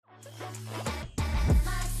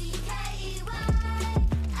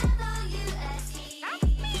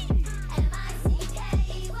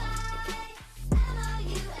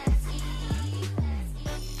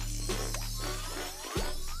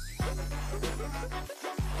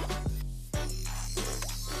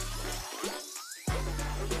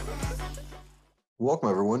Welcome,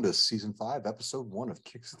 everyone, to Season 5, Episode 1 of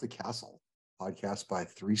Kicks at the Castle, podcast by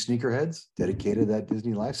three sneakerheads dedicated to that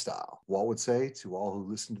Disney lifestyle. Walt would say to all who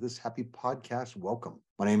listen to this happy podcast, welcome.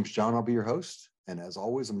 My name's John. I'll be your host. And as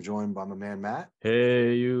always, I'm joined by my man, Matt.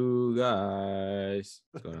 Hey, you guys.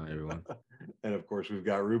 What's going on, everyone? And of course, we've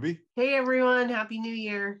got Ruby. Hey, everyone. Happy New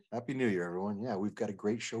Year. Happy New Year, everyone. Yeah, we've got a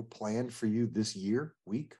great show planned for you this year,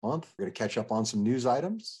 week, month. We're going to catch up on some news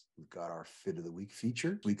items. We've got our Fit of the Week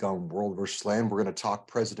feature. Week on World vs. Land, we're going to talk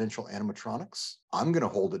presidential animatronics. I'm going to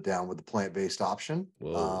hold it down with the plant-based option.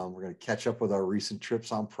 We're going to catch up with our recent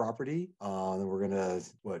trips on property. Then we're going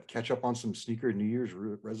to catch up on some sneaker New Year's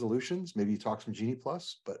resolutions. Maybe talk some Genie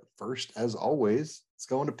Plus. But first, as always, let's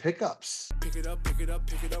go into pickups. Pick it up,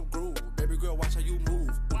 groove. Baby girl, watch how you move.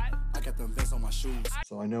 What? I got them vests on my shoes.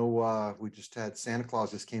 So I know we just had Santa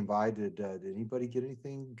Claus just came by. Did anybody get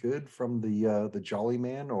anything good from the Jolly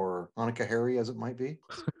Man or Hanukkah Harry, as it might be?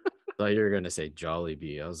 I thought you were going to say Jolly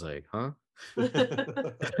Bee. I was like, huh?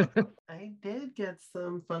 I did get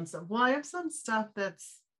some fun stuff. Well, I have some stuff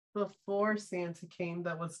that's before Santa came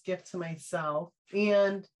that was gift to myself,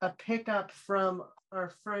 and a pickup from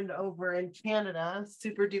our friend over in Canada,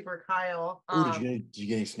 Super Duper Kyle. Did you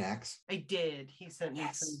get any snacks? I did. He sent me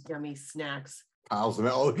some yummy snacks. Kyle's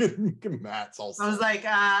look at Matt's also. I was like,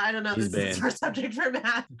 I don't know. He's this is our subject for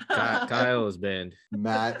Matt. Kyle is banned.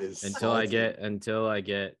 Matt is until I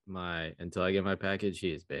get my package. He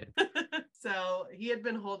is banned. So he had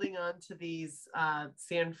been holding on to these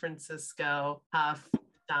San Francisco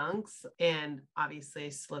dunks, and obviously I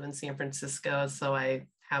still live in San Francisco, so I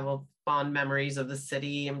have fond memories of the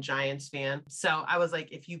city. I'm a Giants fan, so I was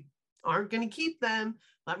like, if you aren't going to keep them,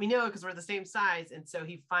 let me know, because we're the same size. And so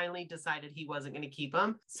he finally decided he wasn't going to keep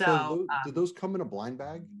them. So do those come in a blind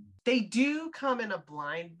bag? They do come in a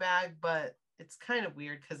blind bag, but it's kind of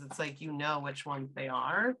weird because it's like, you know which ones they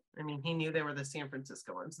are. I mean, he knew they were the San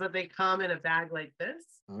Francisco ones, but they come in a bag like this.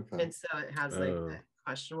 Okay. And so it has like the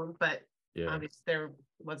question one, but obviously there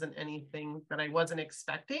wasn't anything that I wasn't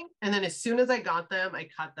expecting. And then as soon as I got them, I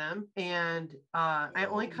cut them, and I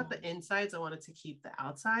only cut the insides. I wanted to keep the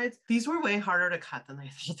outsides. These were way harder to cut than I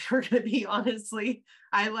thought they were going to be, honestly.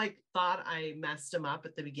 I thought I messed them up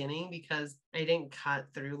at the beginning because I didn't cut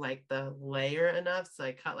through like the layer enough. So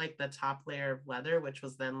I cut like the top layer of leather, which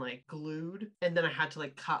was then like glued. And then I had to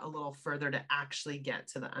like cut a little further to actually get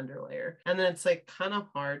to the underlayer. And then it's like kind of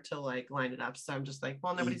hard to like line it up. So I'm just like,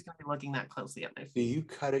 well, nobody's going to be looking that closely at my feet. Do you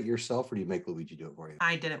cut it yourself, or do you make Luigi do it for you?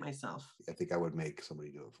 I did it myself. I think I would make somebody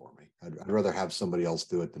do it for me. I'd rather have somebody else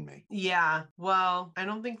do it than me. Yeah. Well, I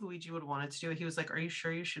don't think Luigi would want it to do it. He was like, are you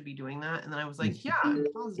sure you should be doing that? And then I was like, yeah, I'm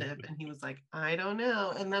positive. And he was like, I don't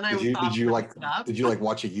know. And then did you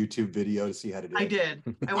watch a YouTube video to see how to do it? I did.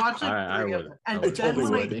 I watched it. And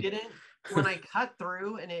then when I cut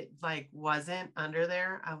through and it like wasn't under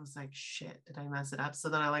there, I was like, shit, did I mess it up? So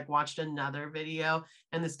then I like watched another video,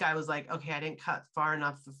 and this guy was like, okay, I didn't cut far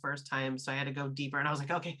enough the first time, so I had to go deeper. And I was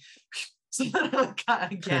like, okay. So then I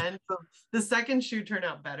cut again. So the second shoe turned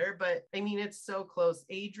out better, but I mean, it's so close.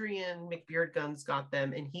 Adrian McBeardguns got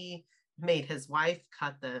them, and he made his wife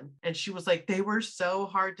cut them, and she was like, they were so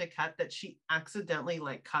hard to cut that she accidentally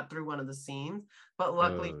like cut through one of the seams. But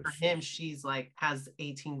luckily for him, she's like has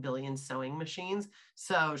 18 billion sewing machines,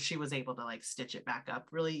 so she was able to like stitch it back up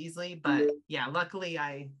really easily. But yeah, luckily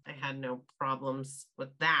I had no problems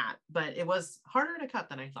with that, but it was harder to cut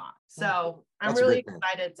than I thought. So I'm really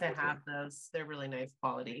excited to have those. They're really nice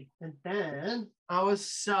quality. And then I was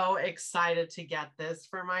so excited to get this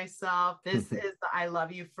for myself. This is the I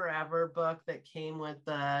Love You Forever book that came with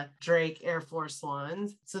the Drake Air Force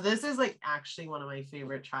Ones. So this is like actually one of my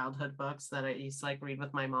favorite childhood books that I used to like read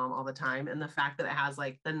with my mom all the time. And the fact that it has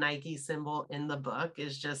like the Nike symbol in the book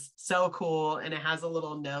is just so cool. And it has a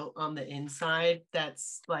little note on the inside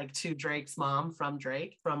that's like to Drake's mom from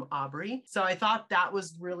Drake, from Aubrey. So I thought that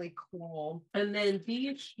was really cool. And then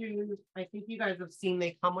these shoes, I think you guys have seen,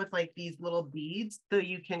 they come with like these little beads, so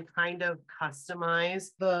you can kind of customize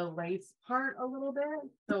the lace part a little bit.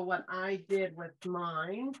 So what I did with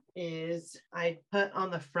mine is I put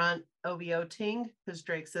on the front OVO Ting, because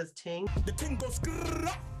Drake says Ting. The Ting goes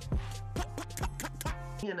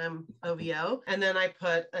and I'm OVO. And then I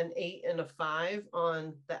put an 8 and a 5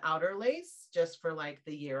 on the outer lace just for like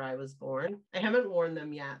the year I was born. I haven't worn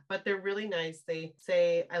them yet, but they're really nice. They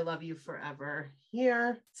say, I love you forever.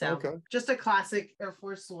 here. So Okay. just a classic Air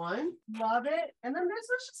Force One. Love it. And then this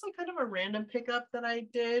was just like kind of a random pickup that I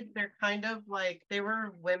did. They're kind of like, they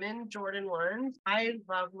were women Jordan 1s. I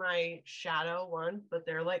love my Shadow ones, but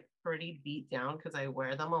they're like pretty beat down because I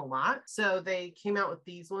wear them a lot. So they came out with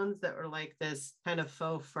these ones that were like this kind of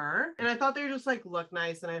faux fur. And I thought they were just like look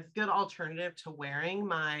nice and a good alternative to wearing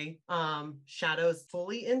my Shadows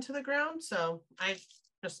fully into the ground. So I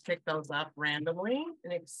just picked those up randomly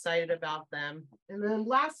and excited about them. And then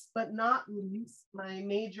last but not least, my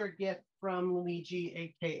major gift from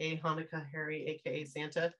Luigi, aka Hanukkah Harry, aka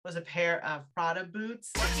Santa, was a pair of Prada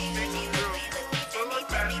boots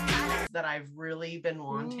that I've really been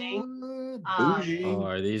wanting. Oh,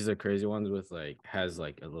 are these the crazy ones with like has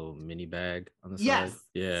like a little mini bag on the Yes. side?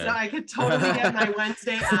 Yeah. So I could totally get my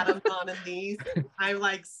Wednesday Addams on in these. I'm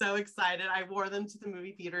like so excited. I wore them to the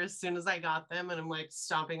movie theater as soon as I got them, and I'm like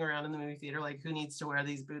stomping around in the movie theater, like who needs to wear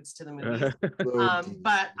these boots to the movies?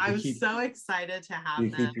 But I was so excited to have Do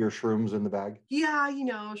you them. keep your shrooms in the bag? Yeah, you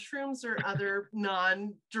know, shrooms or other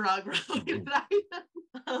non-drug related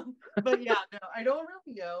items. But yeah, no, I don't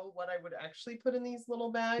really know what I would actually put in these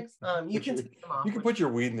little bags. You can take them off. You can put your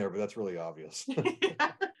weed in there, but that's really obvious.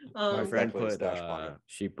 Yeah. My friend Exactly, put stash pocket.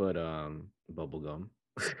 she put bubble gum.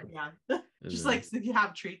 Yeah. Just like so you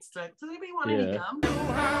have treats to does anybody want any Yeah. gum? Do you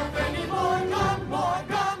have any more gum? More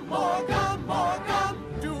gum, more gum, more gum.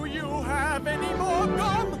 Do you have any more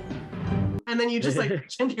gum? And then you just like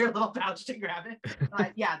reach into your little pouch to grab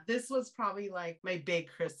it. Yeah, this was probably like my big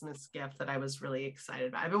Christmas gift that I was really excited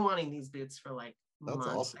about. I've been wanting these boots for like That's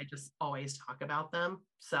months. awesome. I just always talk about them.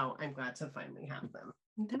 So I'm glad to finally have them.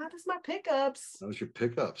 And that is my pickups. Those are your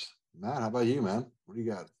pickups. Matt, how about you, man? What do you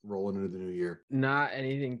got rolling into the new year? Not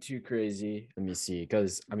anything too crazy. Let me see.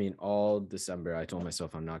 Because I mean, all December I told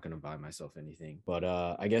myself I'm not gonna buy myself anything. But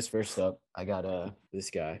I guess first up, I got this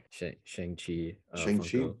guy, Shang-Chi. Shang-Chi?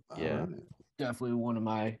 Funko. Yeah. All right. Definitely one of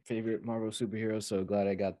my favorite Marvel superheroes, so glad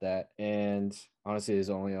I got that. And honestly, it's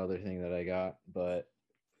the only other thing that I got, but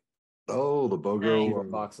Oh, the BOGO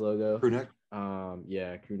Nice. box logo. crew neck.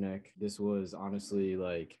 Yeah, crew neck. This was honestly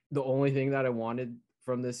like the only thing that I wanted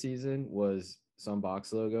from this season was some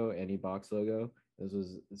box logo, any box logo. This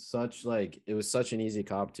was such like it was such an easy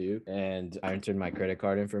cop too, and I entered my credit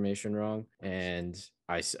card information wrong, and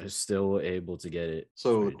I was still able to get it.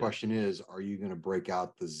 So the straight up. question is, are you going to break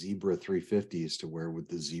out the Zebra 350s to wear with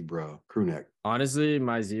the Zebra crew neck? Honestly,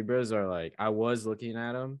 my zebras are like I was looking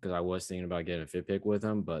at them because I was thinking about getting a fit pick with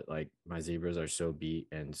them, but like my zebras are so beat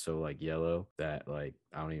and so like yellow that like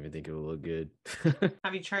I don't even think it will look good.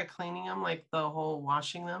 Have you tried cleaning them, like the whole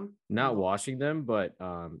washing them? Not washing them, but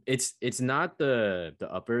it's not the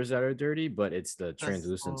uppers that are dirty, but it's the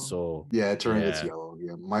translucent sole. Yeah, it's Yeah. yellow.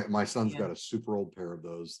 Yeah, my son's Yeah. got a super old pair of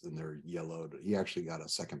those, and they're yellowed. He actually got a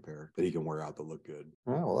second pair that he can wear out that look good.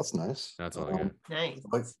 Oh, well, that's nice. That's all I got.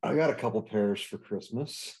 Nice. I got a couple pairs for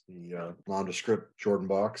Christmas. The nondescript Jordan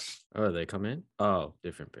box. Oh, they come in? Oh,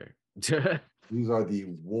 different pair. These are the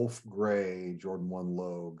Wolf Gray Jordan 1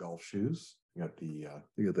 Low golf shoes. You got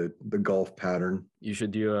the golf pattern. You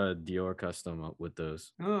should do a Dior custom up with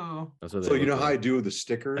those. Ooh. That's what they So you look know how I like. do with the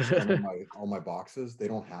stickers on all my boxes? They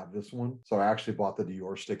don't have this one. So I actually bought the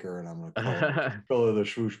Dior sticker and I'm gonna color the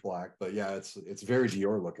swoosh black. But yeah, it's very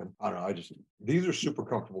Dior looking. I don't know. These are super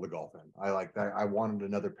comfortable to golf in. I like that. I wanted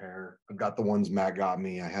another pair. I've got the ones Matt got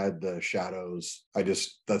me. I had the Shadows.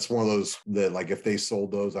 That's one of those that like if they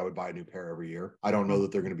sold those, I would buy a new pair every year. I don't know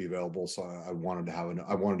that they're going to be available. So I wanted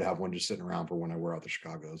to have one just sitting around for when I wear out the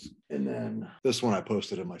Chicagos. And then this one I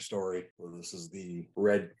posted in my story. So this is the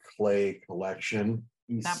Red Clay collection.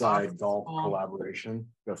 East That box Side is Golf cool. collaboration.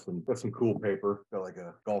 Got some cool paper. Got like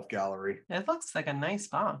a golf gallery. It looks like a nice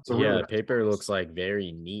box. So Yeah, really the paper looks like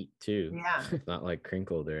very neat too. Yeah. It's not like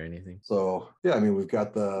crinkled or anything. So yeah, I mean we've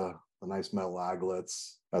got the nice metal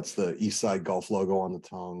aglets. That's the East Side Golf logo on the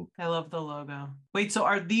tongue. I love the logo. Wait, so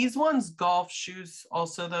are these ones golf shoes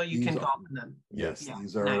also though? You These can are- golf in them. Yes, Yeah,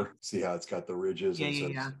 these are. nice. See how it's got the ridges Yeah, and yeah,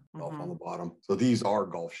 says yeah. golf on Mhm. the bottom. So these are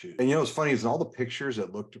golf shoes. And you know what's funny is in all the pictures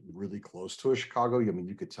it looked really close to a Chicago. I mean,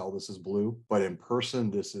 you could tell this is blue, but in person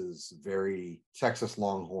this is very Texas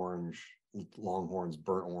Longhorns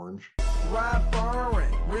burnt orange. Ride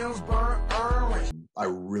burn, wheels burn orange. I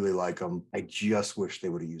really like them. I just wish they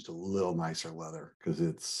would have used a little nicer leather because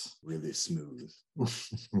it's really smooth.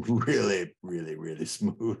 really, really, really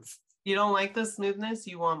smooth. You don't like the smoothness?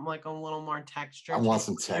 You want like a little more texture? I to want it?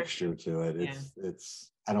 some texture to it. Yeah.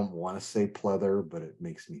 It's I don't want to say pleather, but it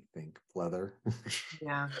makes me think pleather.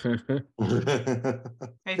 Yeah. Then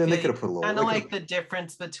I they feel could have put a little kind they of could've- like the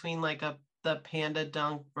difference between like a the Panda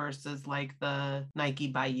Dunk versus like the Nike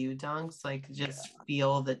Bayou Dunks, like just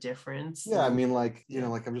feel the difference. Yeah, I mean, like,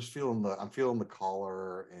 like I'm feeling the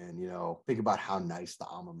collar, and think about how nice the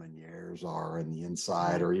A Ma Manières are in the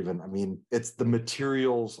inside, or even, I mean, it's the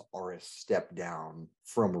materials are a step down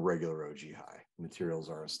from a regular OG high. Materials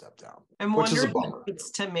are a step down. I'm wondering if it's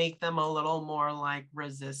to make them a little more like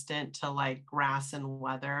resistant to like grass and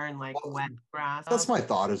weather and like wet grass. That's my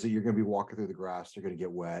thought, is that you're going to be walking through the grass, they're going to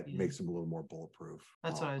get wet, makes them a little more bulletproof.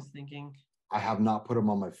 That's what I was thinking. I have not put them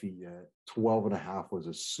on my feet yet. 12.5 was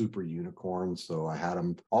a super unicorn. So I had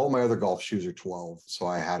them, all of my other golf shoes are 12. So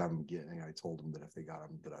I had them I told them that if they got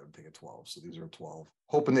them, that I would pick a 12. So these are 12,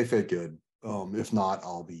 hoping they fit good. If not,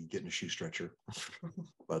 I'll be getting a shoe stretcher.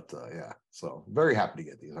 But yeah, so very happy to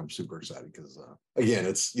get these. I'm super excited because again,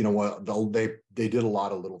 it's, what, they did a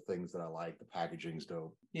lot of little things that I like. The packaging's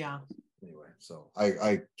dope. Yeah. Anyway, so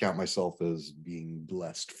I count myself as being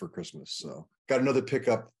blessed for Christmas. So got another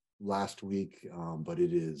pickup last week, but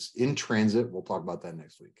it is in transit. We'll talk about that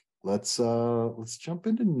next week. Let's jump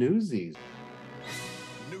into Newsies.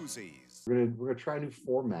 We're gonna try a new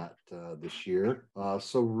format this year.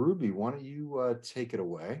 So Ruby, why don't you take it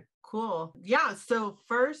away? Cool. Yeah. So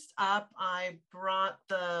first up, I brought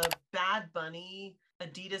the Bad Bunny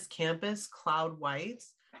Adidas Campus Cloud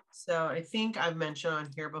Whites. So I think I've mentioned on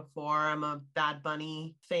here before, I'm a Bad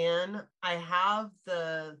Bunny fan. I have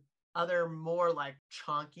the other more like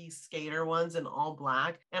chunky skater ones in all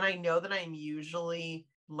black. And I know that I'm usually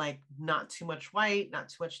like not too much white, not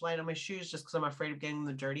too much light on my shoes, just because I'm afraid of getting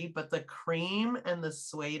them dirty. But the cream and the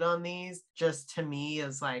suede on these just to me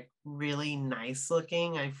is like really nice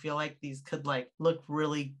looking. I feel like these could like look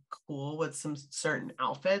really cool with some certain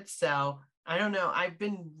outfits. So I don't know. I've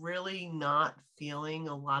been really not feeling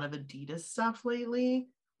a lot of Adidas stuff lately,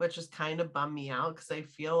 which has kind of bummed me out because I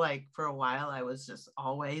feel like for a while I was just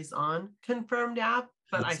always on Confirmed app.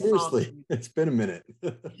 But seriously, it's been a minute.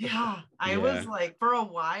 Yeah, I was like, for a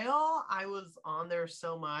while, I was on there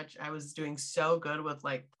so much. I was doing so good with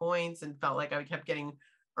like points and felt like I kept getting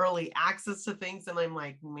early access to things. And I'm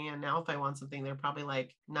like, man, now if I want something, they're probably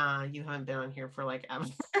like, nah, you haven't been on here for like ever.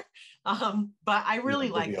 But I really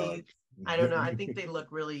like these. I don't know. I think they look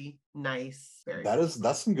really nice.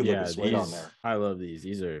 That's some good looking suede on there. I love these.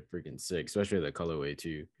 These are freaking sick, especially the colorway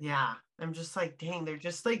too. Yeah. I'm just like, dang, they're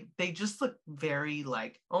just like, they just look very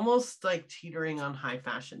like almost like teetering on high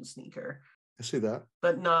fashion sneaker. I see that.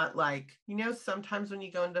 But not like, sometimes when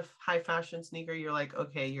you go into high fashion sneaker, you're like,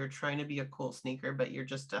 okay, you're trying to be a cool sneaker, but you're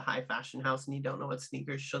just a high fashion house and you don't know what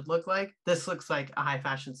sneakers should look like. This looks like a high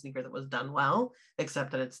fashion sneaker that was done well,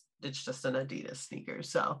 except that it's just an Adidas sneaker.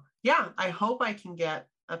 So yeah, I hope I can get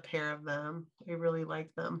a pair of them. I really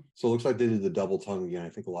like them. So it looks like they did the double tongue again. I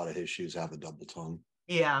think a lot of his shoes have the double tongue.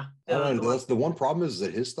 Yeah. That's the one problem is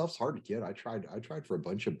that his stuff's hard to get. I tried for a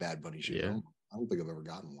bunch of Bad Bunny shoes. Yeah. I don't think I've ever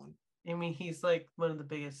gotten one. I mean, he's like one of the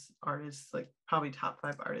biggest artists, like probably top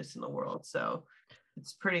 5 artists in the world. So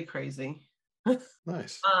it's pretty crazy.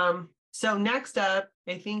 Nice. So next up,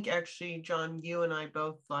 I think actually, John, you and I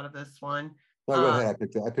both thought of this one. No, go ahead.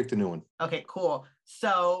 I picked a new one. Okay, cool.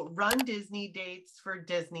 So Run Disney dates for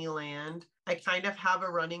Disneyland. I kind of have a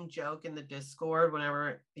running joke in the Discord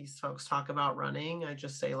whenever these folks talk about running. I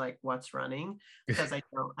just say like, what's running? Because I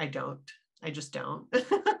just don't.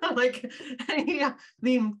 Like, yeah,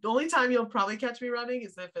 the only time you'll probably catch me running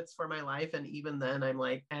is if it's for my life. And even then I'm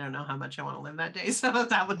like, I don't know how much I want to live that day. So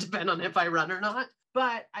that would depend on if I run or not.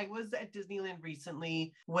 But I was at Disneyland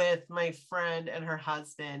recently with my friend and her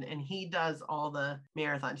husband, and he does all the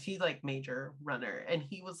marathons. He's like major runner. And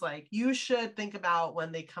he was like, you should think about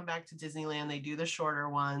when they come back to Disneyland, they do the shorter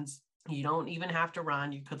ones. You don't even have to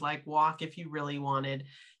run. You could like walk if you really wanted.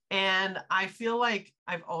 And I feel like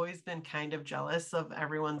I've always been kind of jealous of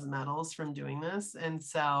everyone's medals from doing this. And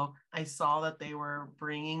so I saw that they were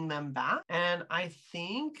bringing them back. And I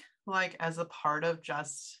think like as a part of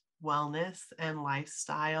just wellness and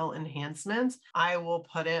lifestyle enhancements, I will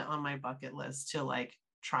put it on my bucket list to like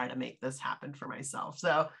try to make this happen for myself.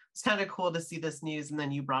 So it's kind of cool to see this news, and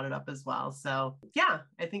then you brought it up as well. So yeah,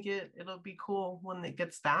 I think it'll be cool when it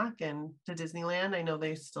gets back and to Disneyland. I know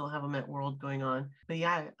they still have them at World going on, but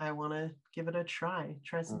yeah, I want to give it a try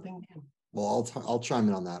something new. Well, I'll chime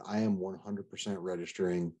in on that. I am 100%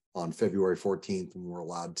 registering on February 14th when we're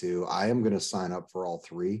allowed to. I am going to sign up for all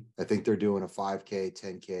three. I think they're doing a 5K,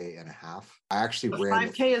 10K, and a half. I actually The ran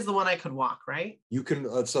 5K is the one I could walk, right? You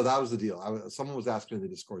can, so that was the deal. Someone was asking in the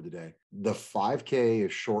Discord today. The 5K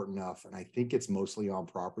is short enough, and I think it's mostly on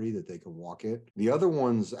property that they can walk it. The other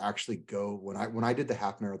ones actually go when I did the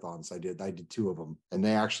half marathons, I did two of them, and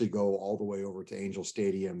they actually go all the way over to Angel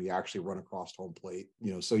Stadium. You actually run across home plate,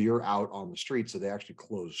 so you're out on the street. So they actually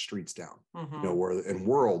close streets down. Where in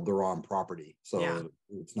World they're on property, so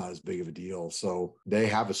it's not as big of a deal. So they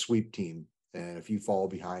have a sweep team, and if you fall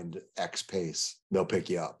behind X pace, they'll pick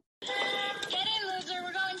you up.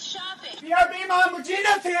 BRB, Mom,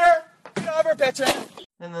 Regina's here. Get over, bitch.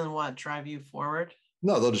 And then what? Drive you forward?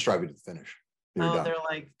 No, they'll just drive you to the finish. They're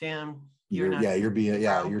like, damn. You're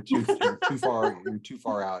too far. You're too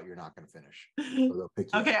far out. You're not going to finish. So they'll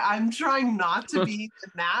pick you okay, up. I'm trying not to be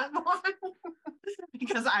in that one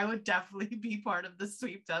because I would definitely be part of the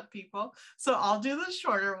sweeped up people. So I'll do the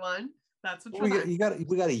shorter one. That's what we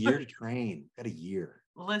got a year to train. Got a year.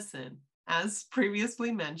 Listen, as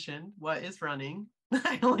previously mentioned, what is running?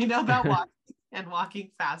 I only know about walking and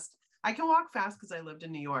walking fast. I can walk fast because I lived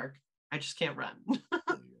in New York. I just can't run.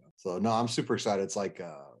 So no, I'm super excited. It's like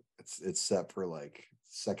it's set for like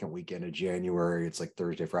second weekend of January. It's like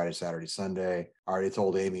Thursday, Friday, Saturday, Sunday. I already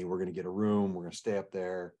told Amy we're gonna get a room. We're gonna stay up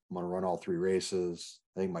there. I'm gonna run all 3 races.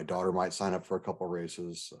 I think my daughter might sign up for a couple of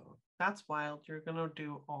races. So that's wild. You're gonna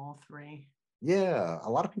do all 3. Yeah, a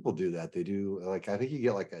lot of people do that. They do I think you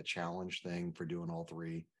get like a challenge thing for doing all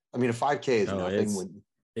 3. I mean, a 5K is nothing.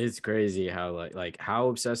 It's crazy how like how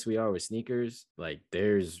obsessed we are with sneakers. Like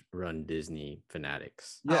there's Run Disney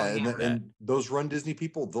fanatics. Yeah, and those Run Disney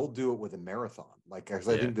people, they'll do it with a marathon. Like, I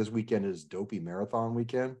think this weekend is Dopey Marathon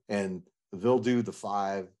weekend, and they'll do the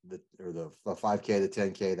 5, the 5K, the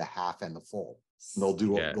 10K, the half, and the full. And they'll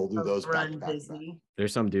do those back to back.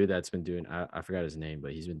 There's some dude that's been doing. I forgot his name,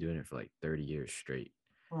 but he's been doing it for like 30 years straight.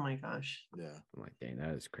 Oh my gosh. Yeah. I'm like, dang,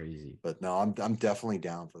 that is crazy. But no, I'm definitely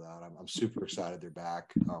down for that. I'm super excited they're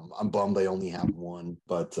back. I'm bummed they only have one,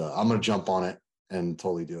 but I'm gonna jump on it and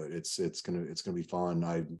totally do it. It's gonna be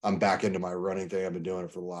fun. I'm back into my running thing. I've been doing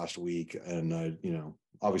it for the last week, and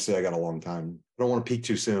obviously I got a long time. I don't want to peak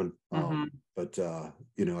too soon. But I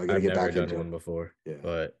gotta get back into one before. Yeah.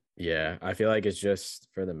 But yeah, I feel like it's just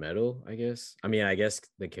for the medal, I guess. I mean, I guess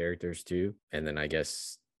the characters too, and then I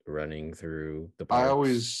guess running through the parks. I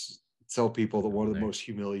always tell people that one of the most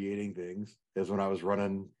humiliating things is when I was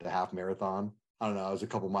running the half marathon. I don't know, I was a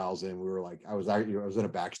couple miles in. We were like, I was in a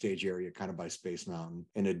backstage area kind of by Space Mountain,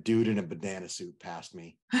 and a dude in a banana suit passed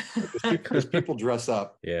me. Because people dress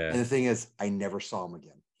up. Yeah. And the thing is, I never saw him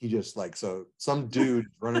again. He just some dude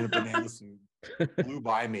running a banana suit flew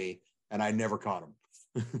by me, and I never caught him.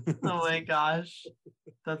 Oh my gosh.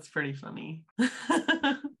 That's pretty funny.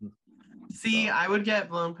 See, I would get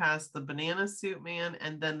blown past the banana suit man,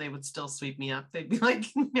 and then they would still sweep me up. They'd be like,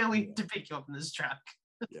 now we need to pick you up in this truck.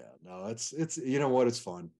 Yeah, no, it's it's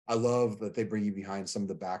fun. I love that they bring you behind some of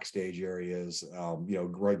the backstage areas,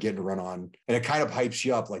 getting to run on, and it kind of hypes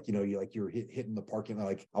you up, like you're hitting the parking lot.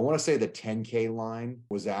 Like, I want to say the 10K line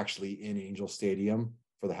was actually in Angel Stadium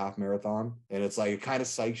for the half marathon, and it's like it kind of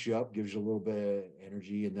psychs you up, gives you a little bit of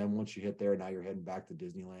energy, and then once you hit there, now you're heading back to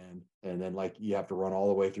Disneyland, and then like you have to run all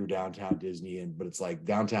the way through downtown Disney, but it's like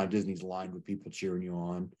downtown Disney's lined with people cheering you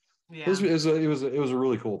on. Yeah. It was a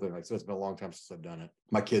really cool thing. Like, so it's been a long time since I've done it.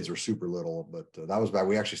 My kids were super little, but that was back.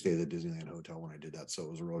 We actually stayed at the Disneyland Hotel when I did that, so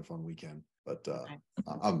it was a really fun weekend. But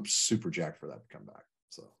I'm super jacked for that to come back.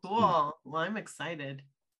 So cool. Well, I'm excited.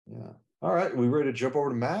 Yeah. All right, we ready to jump over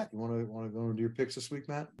to Matt? You want to go and do your picks this week,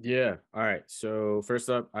 Matt? Yeah. All right. So first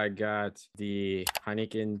up, I got the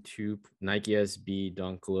Heineken Nike SB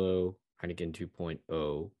Dunk Low Heineken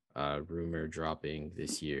 2.0. Rumor dropping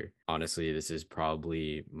this year. Honestly, this is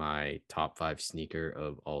probably my top 5 sneaker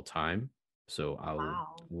of all time. So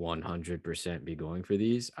I'll 100% be going for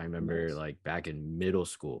these. I remember like back in middle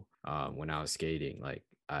school, when I was skating, like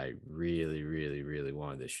I really, really, really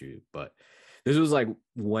wanted this shoe. But this was like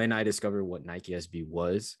when I discovered what Nike SB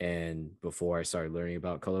was, and before I started learning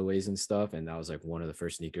about colorways and stuff. And that was like one of the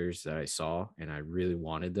first sneakers that I saw, and I really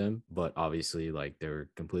wanted them. But obviously, like they were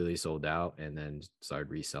completely sold out, and then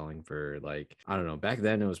started reselling for like, I don't know. Back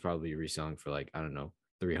then, it was probably reselling for like, I don't know,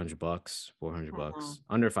 $300, $400,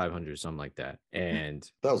 under 500, something like that. And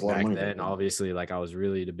that was a lot back of money then, obviously, like I was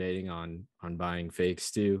really debating on buying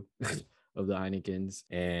fakes too. Of the Heinekens,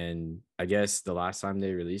 and I guess the last time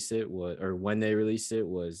they released it when they released it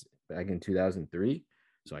was back in 2003.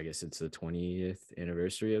 So I guess it's the 20th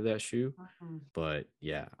anniversary of that shoe. But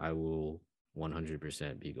yeah, I will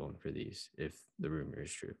 100% be going for these if the rumor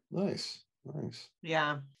is true. Nice. Nice.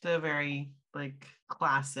 Yeah, the very like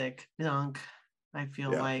classic dunk. I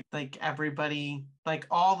feel like everybody, like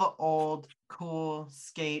all the old cool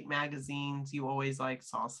skate magazines, you always like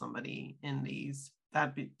saw somebody in these.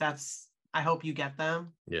 That's I hope you get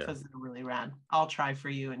them because they're really rad. I'll try for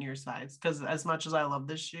you and your size because as much as I love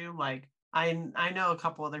this shoe, like I know a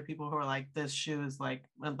couple other people who are like, this shoe is like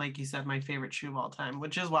you said, my favorite shoe of all time,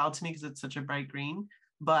 which is wild to me because it's such a bright green.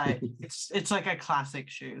 But it's like a classic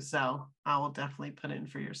shoe, so I will definitely put in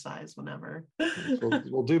for your size whenever.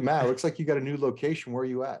 We'll do, Matt. Looks like you got a new location. Where are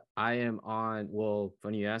you at? I am on. Well,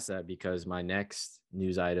 funny you asked that because my next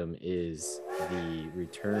news item is the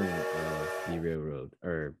return of the railroad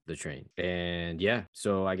or the train, and yeah,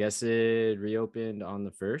 so I guess it reopened on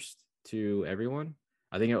the 1st to everyone.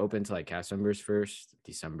 I think it opened to like cast members first,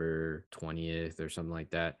 December 20th or something like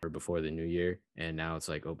that, or before the new year. And now it's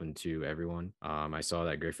like open to everyone. I saw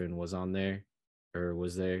that Griffin was on there or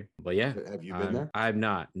was there. But yeah. Have you been there? I've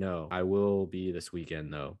not. No, I will be this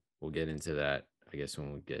weekend though. We'll get into that, I guess,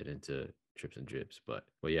 when we get into trips and drips. But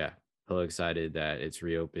yeah, hella excited that it's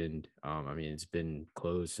reopened. I mean, it's been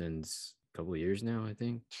closed since a couple of years now, I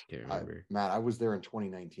think. Can't remember. Matt, I was there in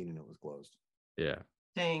 2019 and it was closed. Yeah.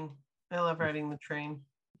 Dang. I love riding the train.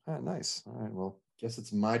 Nice. All right. Well, guess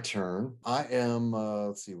it's my turn. I am,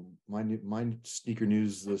 let's see, my sneaker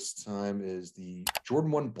news this time is the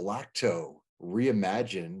Jordan 1 Black Toe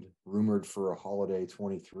reimagined, rumored for a holiday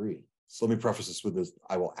 23. So let me preface this with this.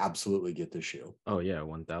 I will absolutely get this shoe. Oh yeah,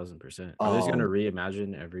 1000%. Are they just gonna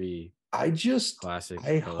reimagine every classic?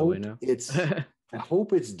 I hope it's I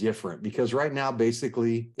hope it's different because right now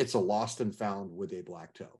basically it's a lost and found with a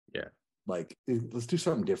black toe. Yeah. Like, let's do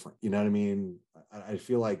something different. You know what I mean? I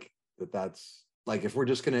feel like that's like, if we're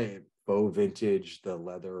just going to faux vintage the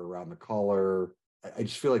leather around the collar, I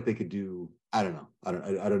just feel like they could do, I don't know.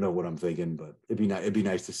 I don't know what I'm thinking, but it'd be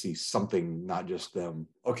nice to see something, not just them.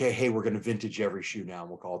 Okay, hey, we're going to vintage every shoe now and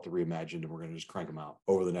we'll call it the reimagined and we're going to just crank them out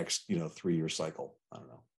over the next, 3-year cycle. I don't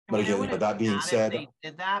know. But again, but that being said, they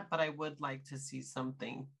did that, but I would like to see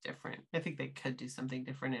something different. I think they could do something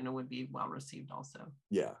different and it would be well received also.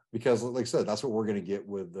 Yeah, because like I said, that's what we're going to get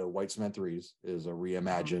with the white cement threes is a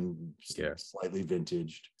reimagined, slightly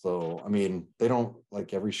vintaged. So, I mean, they don't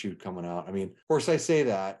like every shoe coming out. I mean, of course I say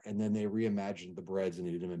that, and then they reimagined the breads and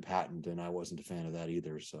they did them in patent, and I wasn't a fan of that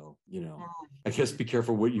either. So, I guess be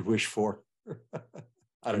careful what you wish for.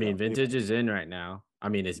 I mean, vintage is in right now. I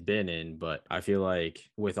mean, it's been in, but I feel like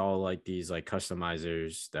with all like these like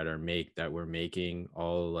customizers that we're making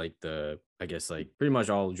all like I guess like pretty much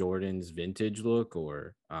all Jordan's vintage look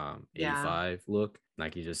or 85 look,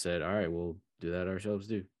 Nike just said, all right, we'll do that ourselves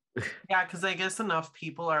too. Yeah, because I guess enough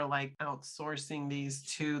people are like outsourcing these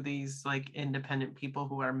to these like independent people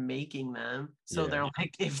who are making them. So they're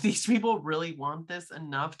like, if these people really want this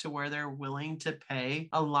enough to where they're willing to pay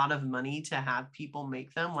a lot of money to have people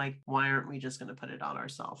make them, like, why aren't we just going to put it on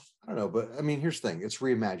ourselves? I don't know, but I mean, here's the thing. It's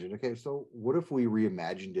reimagined. Okay, so what if we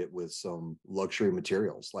reimagined it with some luxury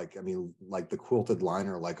materials? Like, I mean, like the quilted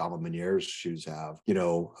liner like Alma Munier's shoes have,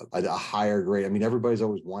 a higher grade. I mean, everybody's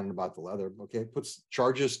always whining about the leather. Okay,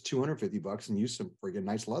 charges $250 and use some friggin'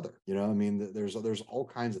 nice leather. I mean, there's all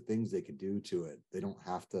kinds of things they could do to it. They don't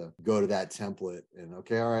have to go to that template and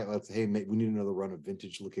okay, all right, we need another run of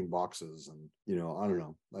vintage looking boxes. And I don't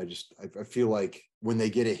know. I feel like when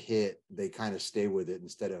they get a hit, they kind of stay with it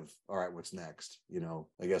instead of, all right, what's next?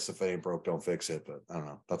 I guess if it ain't broke, don't fix it. But I don't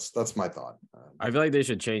know. That's my thought. I feel like they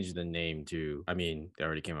should change the name to, I mean, they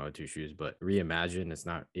already came out with 2 shoes, but reimagine, it's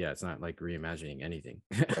not like reimagining anything.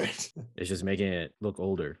 Right. It's just making it look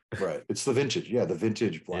older. Right. It's the vintage. Yeah. The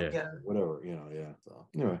vintage black, whatever, yeah. So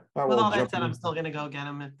anyway. With all that said, I'm still going to go get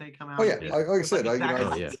them if they come out. Oh yeah. Like I said,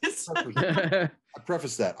 I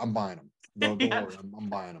preface that I'm buying them. Don't worry, I'm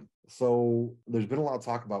buying them. So there's been a lot of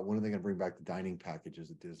talk about when are they going to bring back the dining packages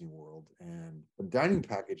at Disney World, and the dining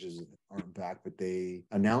packages aren't back, but they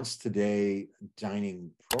announced today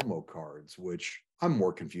dining promo cards, which I'm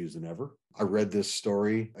more confused than ever. I read this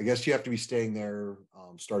story. I guess you have to be staying there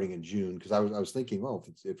starting in June, because I was thinking, well,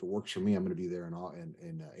 if it works for me, I'm going to be there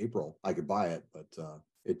in April. I could buy it, but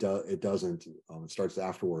it doesn't. It starts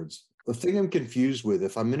afterwards. The thing I'm confused with,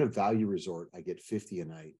 if I'm in a value resort, I get $50 a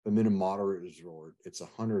night. If I'm in a moderate resort, it's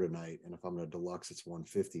 $100 a night. And if I'm in a deluxe, it's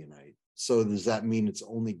 $150 a night. So does that mean it's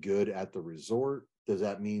only good at the resort? Does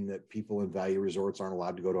that mean that people in value resorts aren't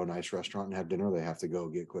allowed to go to a nice restaurant and have dinner? They have to go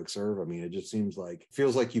get quick serve. I mean, it just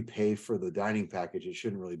feels like you pay for the dining package. It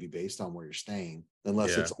shouldn't really be based on where you're staying,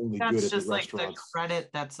 unless it's only good at the restaurants. That's just like the credit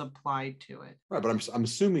that's applied to it. Right, but I'm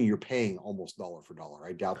assuming you're paying almost dollar for dollar.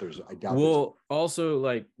 I doubt. Well, also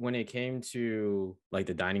like when it came to like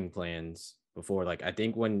the dining plans, before. Like I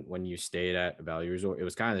think when you stayed at a Value Resort, it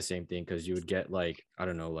was kind of the same thing because you would get like, I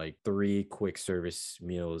don't know, like 3 quick service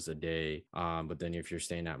meals a day. But then if you're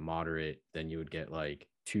staying at Moderate, then you would get like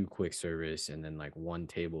 2 quick service and then like 1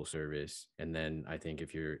 table service. And then I think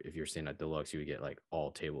if you're staying at Deluxe, you would get like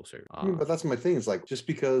all table service. But that's my thing. It's like, just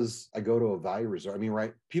because I go to a value resort, I mean,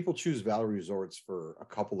 right? People choose value resorts for a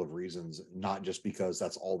couple of reasons, not just because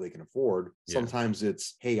that's all they can afford. Yeah. Sometimes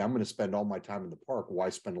it's, hey, I'm going to spend all my time in the park. Why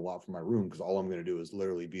spend a lot from my room? Because all I'm going to do is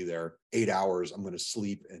literally be there 8 hours. I'm going to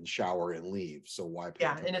sleep and shower and leave. So why pay?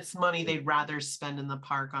 Yeah, and it's money they'd rather spend in the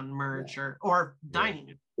park on merch or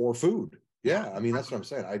dining or food. Yeah, I mean, that's what I'm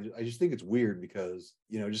saying. I just think it's weird because,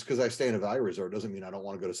 just because I stay in a value resort doesn't mean I don't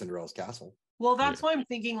want to go to Cinderella's castle. Well, that's why I'm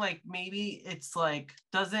thinking like maybe it's like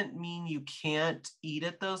doesn't mean you can't eat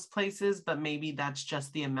at those places, but maybe that's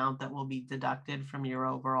just the amount that will be deducted from your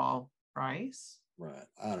overall price. Right.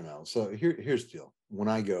 I don't know. So here's the deal. When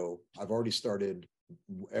I go, I've already started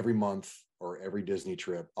every month or every Disney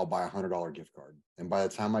trip, I'll buy $100 gift card. And by the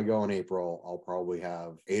time I go in April, I'll probably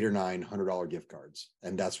have 8 or 9 $100 gift cards.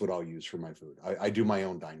 And that's what I'll use for my food. I do my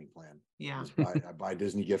own dining plan. Yeah. I buy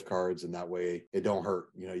Disney gift cards, and that way it don't hurt.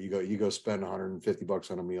 You go spend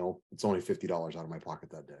 $150 on a meal. It's only $50 out of my pocket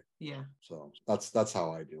that day. Yeah. So that's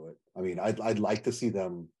how I do it. I mean, I'd like to see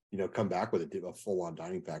them, come back with a full-on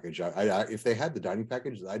dining package. I if they had the dining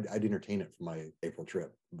package, I'd entertain it for my April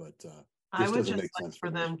trip. But I would just like for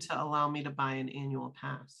them to allow me to buy an annual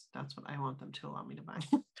pass. That's what I want them to allow me to buy.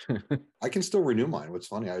 I can still renew mine. What's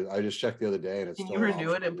funny, I just checked the other day, and it's can still you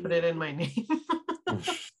renew it and put it in my name? I'm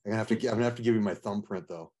gonna have to give you my thumbprint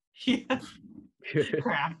though. Yeah.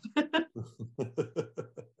 Crap.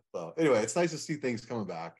 So anyway, it's nice to see things coming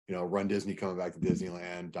back. Run Disney coming back to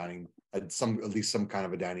Disneyland, dining at least some kind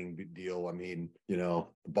of a dining deal. I mean, the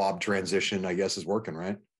Bob transition, I guess, is working,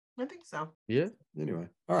 right? I think so. Yeah. Anyway,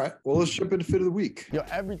 all right. Well, let's jump into Fit of the Week.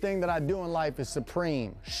 Everything that I do in life is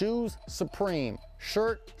supreme. Shoes, supreme.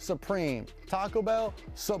 Shirt, supreme. Taco Bell,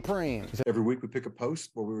 supreme. Every week we pick a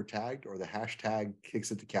post where we were tagged or the hashtag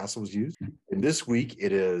Kicks at the Castle was used. And this week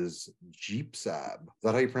it is Jeep Sab. Is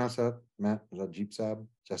that how you pronounce that, Matt? Is that Jeep Sab?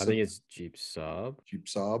 I think it's Jeep Saab. Jeep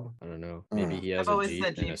Saab. I don't know. Maybe he has I've a always Jeep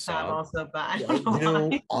said and a Jeep Saab Saab. also, but I Yeah, don't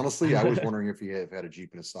know. honestly, I was wondering if he had a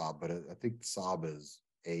Jeep and a Saab, but I think Saab is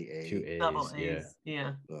AA. 2 A's, Double yeah. A's.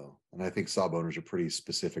 Yeah. So, and I think Saab owners are pretty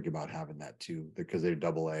specific about having that too, because they're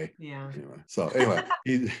double A. Yeah. Anyway,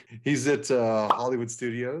 he's at Hollywood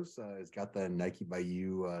Studios. He's got the Nike by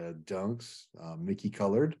You dunks, Mickey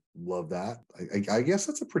colored. Love that. I guess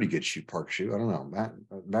that's a pretty good park shoe. I don't know, Matt.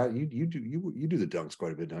 You do the dunks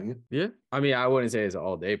quite a bit, don't you? Yeah. I mean, I wouldn't say it's an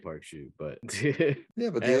all day park shoe, but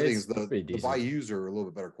Yeah, but the other thing is the decent. Bayous are a little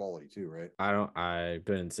bit better quality too, right? I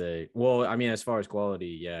couldn't say. Well, I mean, as far as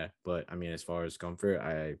quality, yeah, but I mean, as far as comfort,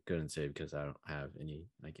 I couldn't say because I don't have any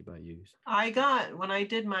Nike Bayous. When I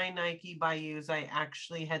did my Nike Bayous, I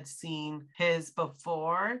actually had seen his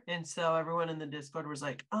before, and so everyone in the Discord was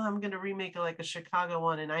like, "Oh, I'm gonna remake it like a Chicago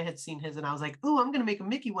one," and I had seen his, and I was like, "Oh, I'm gonna make a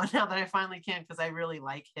Mickey one now that I finally can," because I really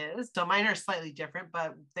like his. So mine are slightly different,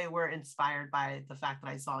 but they were inspired by the fact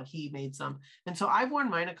that I saw he made some, and so I've worn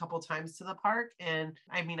mine a couple times to the park, and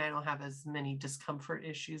I mean, I don't have as many discomfort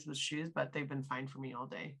issues with shoes, but they've been fine for me all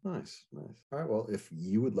day. Nice. All right. Well, if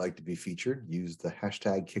you would like to be featured, use the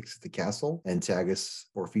hashtag Kicks at the Castle and tag us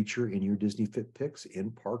for feature in your Disney Fit picks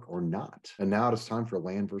in park or not. And now it's time for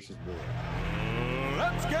Land versus World.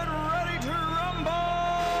 Let's get ready to rumble!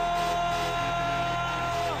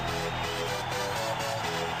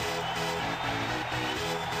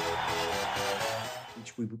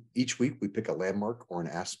 Each week, we pick a landmark or an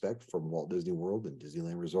aspect from Walt Disney World and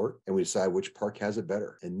Disneyland Resort, and we decide which park has it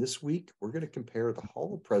better. And this week, we're going to compare the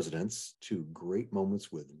Hall of Presidents to great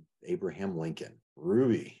moments with Abraham Lincoln.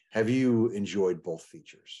 Ruby, have you enjoyed both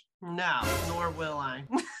features? No, nor will I.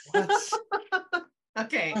 What?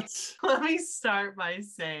 Okay, What? let me start by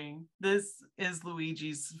saying this is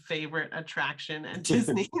Luigi's favorite attraction at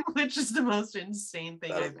Disney, which is the most insane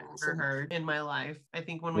thing That is I've awesome. ever heard in my life. I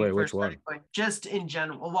think when we Wait, which first started going, just in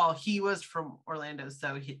general, well, he was from Orlando,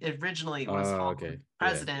 so originally it was Hall of Okay.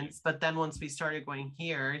 Presidents, but then once we started going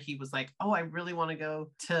here, he was like, "Oh, I really want to go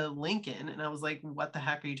to Lincoln," and I was like, "What the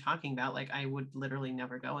heck are you talking about? Like, I would literally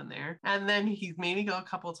never go in there." And then he's made me go a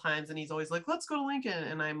couple times, and he's always like, "Let's go to Lincoln,"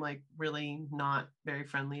 and I'm like, really not very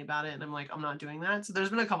friendly about it, and I'm like, "I'm not doing that." So there's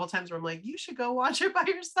been a couple times where I'm like, "You should go watch it by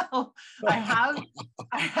yourself." I have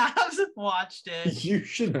watched it. You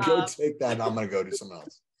should go take that, and I'm going to go do something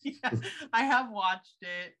else. Yeah, I have watched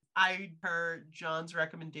it. I heard John's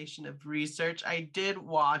recommendation of research. I did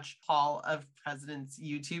watch Hall of Presidents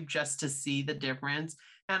YouTube just to see the difference.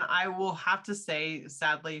 And I will have to say,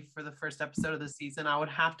 sadly, for the first episode of the season, I would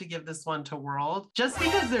have to give this one to World, just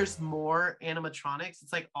because there's more animatronics.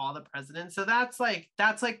 It's like all the presidents. So that's like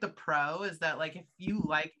the pro, is that like if you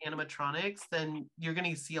like animatronics, then you're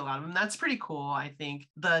gonna see a lot of them. That's pretty cool. I think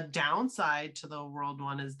the downside to the World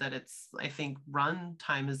one is that I think run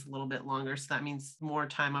time is a little bit longer. So that means more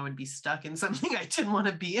time I would be stuck in something I didn't want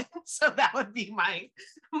to be in. So that would be my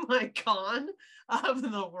con of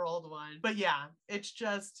the World one. But yeah, it's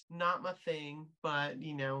just not my thing. But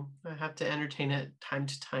I have to entertain it time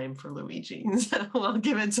to time for Luigi. So I'll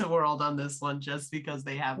give it to World on this one, just because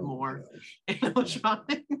they have more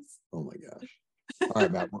animatronics. Oh my gosh. All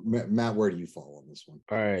right, Matt, where do you fall on this one?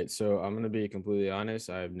 All right, so I'm gonna be completely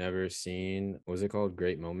honest. I've never seen, what's it called?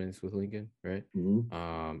 Great Moments with Lincoln, right?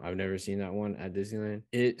 Mm-hmm. I've never seen that one at Disneyland.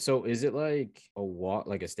 So is it like a walk,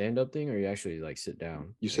 like a stand-up thing, or you actually like sit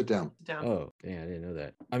down? You sit down. Oh, yeah, I didn't know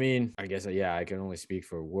that. I mean, I guess I can only speak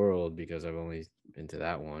for World because I've only been to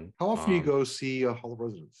that one. How often do you go see Hall of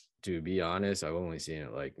Presidents? To be honest, I've only seen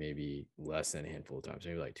it like maybe less than a handful of times,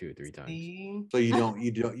 maybe like 2 or 3 times. So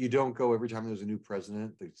you don't go every time there's a new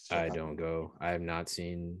president? I don't go. I have not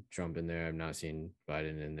seen Trump in there. I've not seen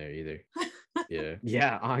Biden in there either.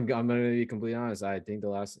 Yeah. I'm gonna be completely honest. I think the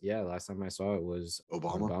last time I saw it was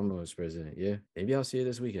Obama was president. Yeah, maybe I'll see it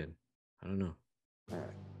this weekend. I don't know. All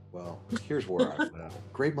right. Well, here's where I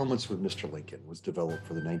Great Moments with Mr. Lincoln was developed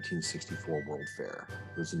for the 1964 World Fair.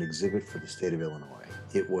 It was an exhibit for the state of Illinois.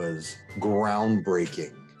 It was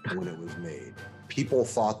groundbreaking when it was made. People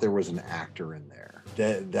thought there was an actor in there.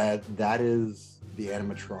 That is the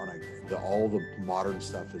animatronic. All the modern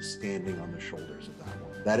stuff is standing on the shoulders of that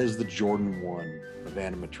one. That is the Jordan 1 of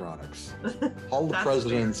animatronics. Hall of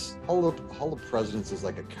Presidents is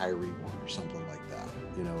like a Kyrie 1 or something like that.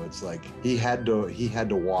 It's like he had to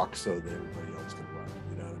walk so that everybody else could run.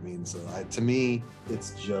 You know what I mean? So to me,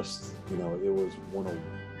 it's just, it was one of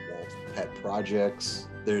Walt's pet projects.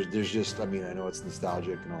 There's just, I know it's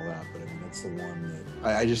nostalgic and all that, but that's the one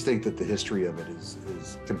that I just think that the history of it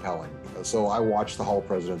is compelling. So I watched the Hall of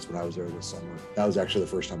Presidents when I was there this summer. That was actually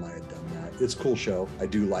the first time I had done that. It's a cool show. I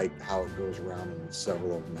do like how it goes around and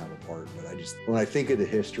several of them have a part, but when I think of the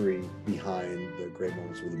history behind the Great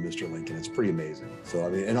Moments with Mr. Lincoln, it's pretty amazing. So,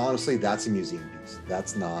 and honestly, that's a museum piece.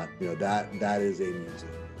 That's not, that is a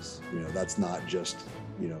museum piece. That's not just,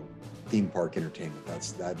 theme park entertainment.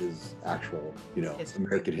 That is actual, history.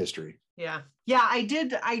 American history. Yeah. I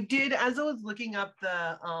did as I was looking up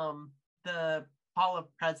the Hall of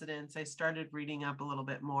Presidents, I started reading up a little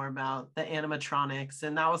bit more about the animatronics,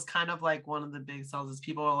 and that was kind of like one of the big sells. Is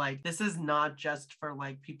people are like, this is not just for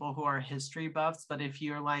like people who are history buffs, but if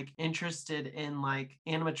you're like interested in like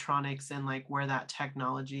animatronics and like where that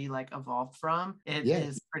technology like evolved from, it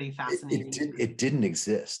is pretty fascinating. It didn't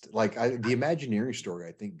exist. Like the Imagineering story,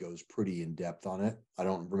 I think, goes pretty in depth on it. I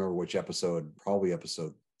don't remember which episode, probably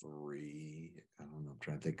episode 3. I don't know. I'm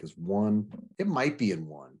trying to think, because 1, it might be in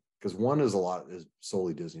 1. Because 1 is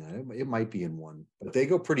solely Disneyland. It might be in 1, but they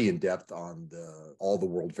go pretty in depth on all the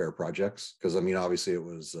World Fair projects. Because obviously it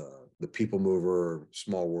was the People Mover,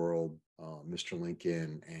 Small World, Mr.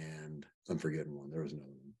 Lincoln, and I'm forgetting one. There was another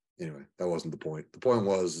one. Anyway, that wasn't the point. The point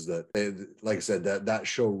was that like I said, that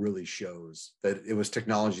show really shows that it was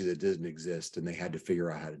technology that didn't exist, and they had to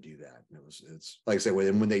figure out how to do that. And it's like I said,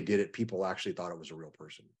 when they did it, people actually thought it was a real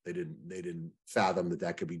person. They didn't fathom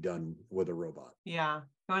that could be done with a robot. Yeah.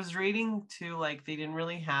 I was reading too, like they didn't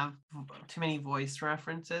really have too many voice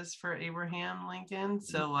references for Abraham Lincoln.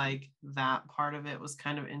 So like that part of it was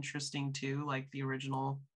kind of interesting too, like the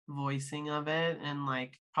original voicing of it, and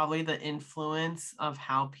like probably the influence of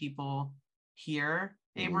how people hear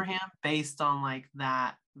Abraham based on like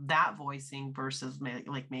that voicing versus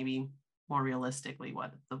like maybe more realistically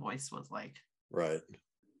what the voice was like. Right.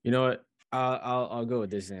 You know what? I'll go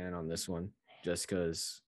with Disneyland on this one, just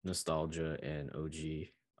because nostalgia and OG.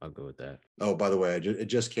 I'll go with that. Oh, by the way, it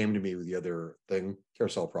just came to me with the other thing,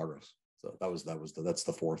 Carousel of Progress. So that's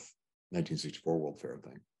the 4th 1964 World Fair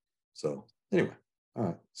thing. So anyway, all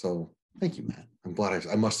right. So thank you, Matt. I'm glad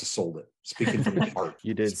I must have sold it. Speaking from the heart.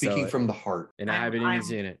 You did. Speaking from the heart. And I haven't even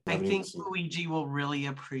seen it. I think Luigi will really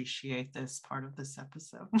appreciate this part of this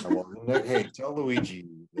episode. Hey, tell Luigi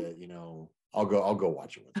that I'll go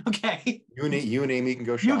watch it with him. Okay. You and Amy can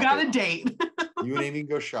go shopping. You got a date. You and Amy can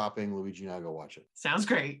go shopping. Luigi and I go watch it. Sounds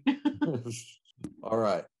great. All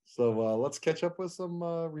right. So let's catch up with some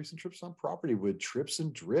recent trips on property with Trips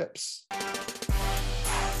and Drips.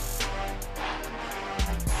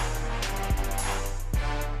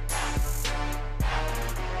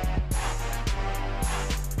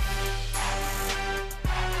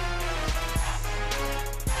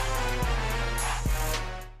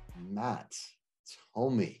 tell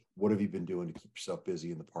me, what have you been doing to keep yourself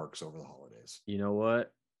busy in the parks over the holidays? You know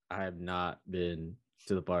what? I have not been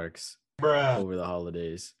to the parks over the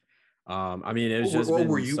holidays. I mean, it was just been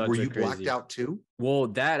were you such a blacked crazy. out too? Well,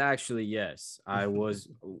 that actually, yes, I was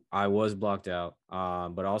blocked out.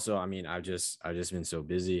 But also, I mean, I've just been so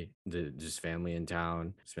busy. Just family in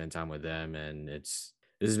town, spend time with them, and this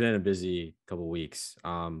has been a busy couple weeks.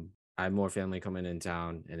 I have more family coming in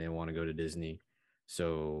town, and they want to go to Disney,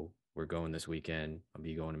 so we're going this weekend. I'll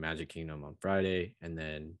be going to Magic Kingdom on Friday, and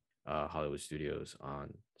then Hollywood Studios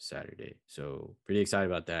on Saturday. So pretty excited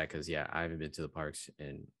about that because I haven't been to the parks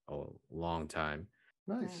in a long time.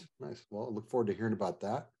 Nice. Well, I look forward to hearing about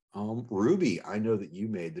that. Ruby, I know that you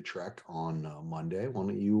made the trek on Monday. Why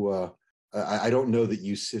don't you? I don't know that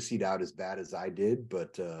you sissied out as bad as I did,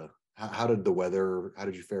 but how did the weather? How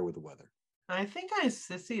did you fare with the weather? I think I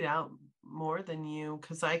sissied out more than you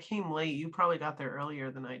because I came late. You probably got there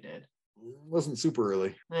earlier than I did. It wasn't super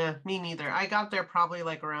early. Yeah, me neither. I got there probably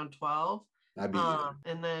like around 12. I beat you.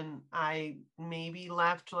 And then I maybe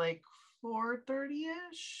left like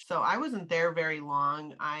 4:30ish. So I wasn't there very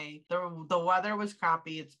long. The weather was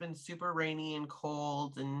crappy. It's been super rainy and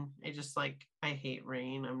cold, and I hate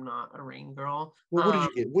rain. I'm not a rain girl. Well, what did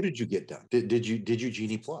you get? What did you get done? Did you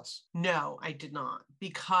Genie Plus? No, I did not,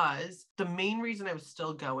 because the main reason I was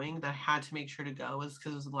still going, that I had to make sure to go, was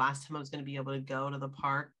because it was the last time I was going to be able to go to the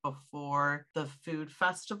park before the food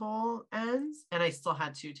festival ends, and I still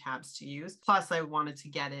had 2 tabs to use. Plus, I wanted to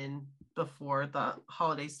get in before the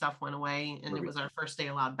holiday stuff went away, and it was our first day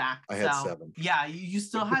allowed back. I had 7. Yeah, you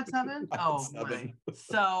still had 7? Oh 7. my.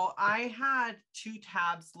 So I had 2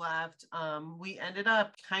 tabs left. We ended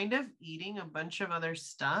up kind of eating a bunch of other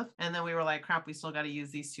stuff, and then we were like, crap, we still got to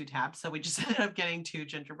use these 2 tabs. So we just ended up getting 2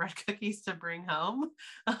 gingerbread cookies to bring home.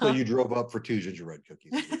 So you drove up for 2 gingerbread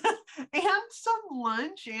cookies. And some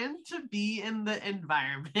lunch, and to be in the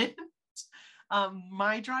environment.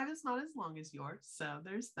 My drive is not as long as yours, so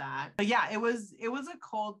there's that. But yeah, it was a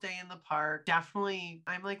cold day in the park. Definitely,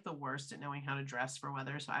 I'm like the worst at knowing how to dress for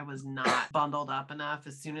weather, so I was not bundled up enough.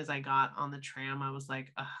 As soon as I got on the tram, I was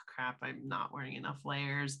like, oh crap, I'm not wearing enough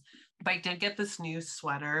layers. But I did get this new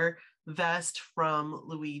sweater vest from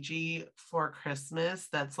Luigi for Christmas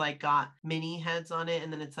that's like got mini heads on it,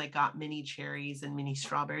 and then it's like got mini cherries and mini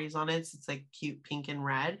strawberries on it, so it's like cute pink and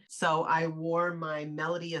red. So I wore my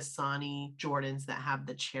Melody Asani Jordans that have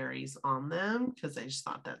the cherries on them because I just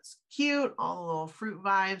thought that's cute, all the little fruit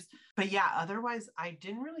vibes. But yeah, otherwise I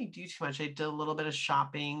didn't really do too much. I did a little bit of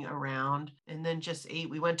shopping around and then just ate.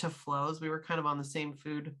 We went to Flo's. We were kind of on the same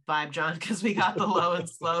food vibe, John, because we got the Low and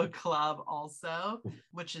Slow Club also,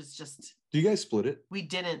 which is just... Do you guys split it? We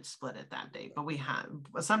didn't split it that day, but we had.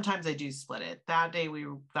 Sometimes I do split it. That day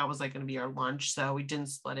that was like going to be our lunch, so we didn't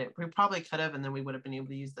split it. We probably could have, and then we would have been able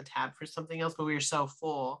to use the tab for something else. But we were so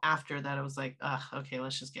full after that, it was like, okay,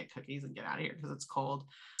 let's just get cookies and get out of here because it's cold.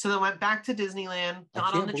 So then went back to Disneyland.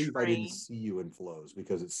 Got on the train. I didn't see you in Flo's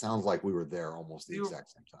because it sounds like we were there almost the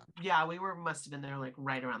exact same time. Yeah, must have been there like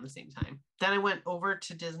right around the same time. Then I went over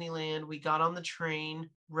to Disneyland. We got on the train,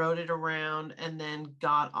 rode it around, and then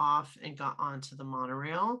got off and got onto the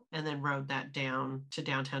monorail, and then rode that down to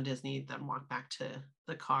downtown Disney, then walked back to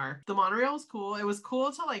the car. The monorail was cool. It was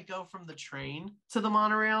cool to like go from the train to the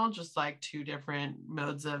monorail, just like 2 different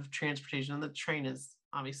modes of transportation. The train is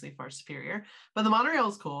obviously far superior, but the monorail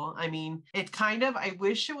is cool. I mean, I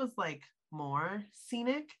wish it was like more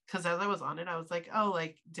scenic, because as I was on it, I was like, oh,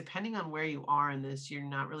 like depending on where you are in this, you're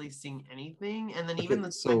not really seeing anything. And then even the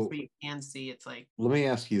times where you can see, it's like... Let me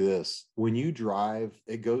ask you this. When you drive,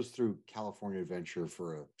 it goes through California Adventure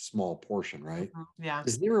for a small portion, right? Mm-hmm. Yeah.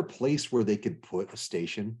 Is there a place where they could put a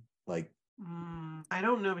station? Like, I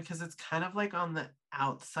don't know, because it's kind of like on the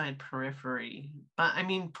outside periphery, but I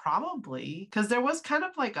mean, probably, because there was kind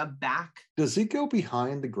of like a back. Does it go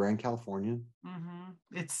behind the Grand Californian?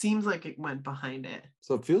 It seems like it went behind it.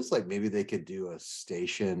 So it feels like maybe they could do a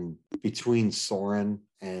station between Soarin'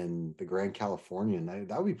 and the Grand Californian.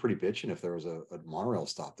 That would be pretty bitchin' if there was a monorail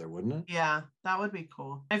stop there, wouldn't it? Yeah, that would be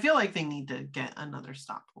cool. I feel like they need to get another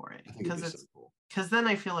stop for it, because it's so cool. Because then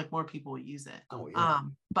I feel like more people will use it. Oh yeah.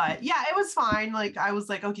 But yeah, it was fine. Like I was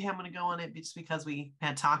like, okay, I'm gonna go on it just because we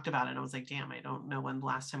had talked about it. I was like, damn, I don't know when the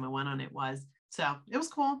last time I went on it was. So it was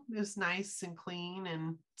cool. It was nice and clean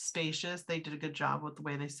and spacious. They did a good job with the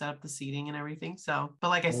way they set up the seating and everything. So, but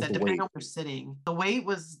like I said, the depending wait? on where we're sitting, the wait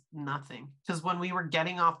was nothing. Because when we were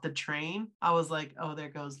getting off the train, I was like, oh, there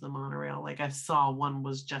goes the monorail. Like I saw one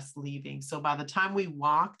was just leaving. So by the time we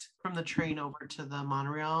walked from the train over to the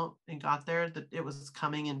monorail and got there, it was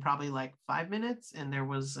coming in probably like 5 minutes, and it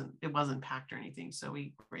wasn't packed or anything. So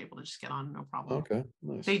we were able to just get on, no problem. Okay,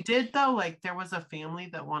 nice. They did though, like there was a family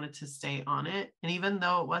that wanted to stay on it, and even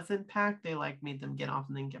though it wasn't packed, they like made them get off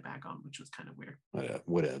and then get back on, which was kind of weird.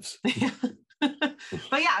 Whatevs.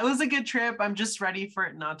 But yeah, it was a good trip. I'm just ready for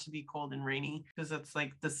it not to be cold and rainy, because it's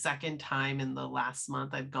like the second time in the last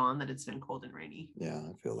month I've gone that it's been cold and rainy. Yeah,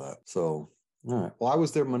 I feel that. So, all right. Well, I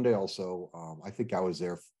was there Monday also. I think I was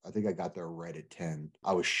there. I think I got there right at 10.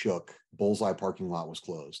 I was shook. Bullseye parking lot was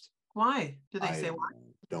closed. Why? Did they say why?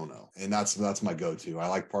 Don't know. And that's my go-to. I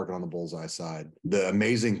like parking on the Bullseye side. The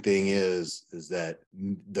amazing thing is that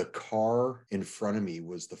the car in front of me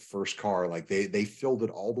was the first car. Like they filled it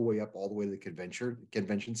all the way up, all the way to the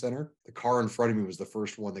convention center. The car in front of me was the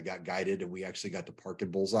first one that got guided, and we actually got to park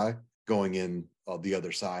at Bullseye going in the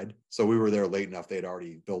other side. So we were there late enough. They'd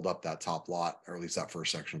already built up that top lot, or at least that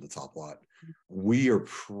first section of the top lot. We are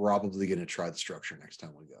probably going to try the structure next time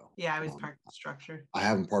we go. Yeah, I was parked in the structure. I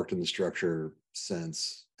haven't parked in the structure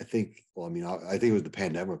since I think it was the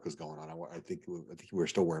pandemic was going on. I think we were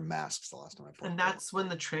still wearing masks the last time I parked. And that's when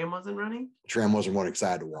the tram wasn't running? The tram wasn't running because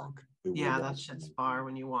I had to walk. Yeah, that shit's far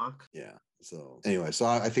when you walk. Yeah. So anyway,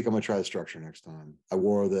 I think I'm gonna try the structure next time. I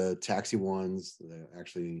wore the taxi ones. They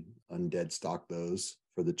actually Undead stocked those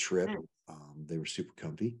for the trip. They were super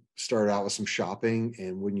comfy. Started out with some shopping,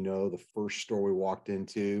 and wouldn't you know, the first store we walked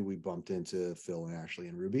into, we bumped into Phil and Ashley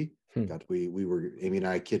and Ruby. Amy and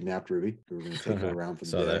I kidnapped Ruby. We were going to take her around for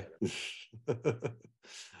the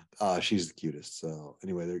day. She's the cutest. So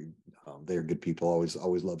anyway, they're good people. Always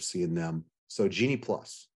love seeing them. So Genie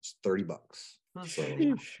Plus is $30. So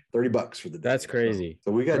 $30 for the day. That's crazy.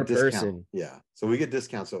 So we got a discount. Person. Yeah. So we get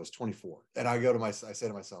discounts. So it was 24. And I say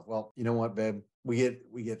to myself, well, you know what, babe? We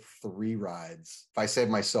get 3 rides. If I save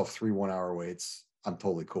myself 3 1-hour waits, I'm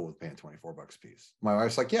totally cool with paying $24 a piece. My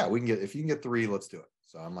wife's like, yeah, if you can get 3, let's do it.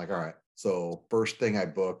 So I'm like, all right. So first thing I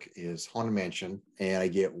book is Haunted Mansion, and I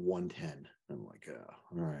get 110. I'm like,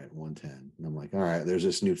 all right, 110. And I'm like, all right, there's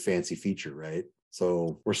this new fancy feature, right?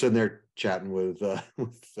 So we're sitting there chatting with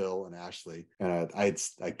Phil and Ashley, and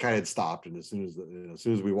I kind of stopped. And as soon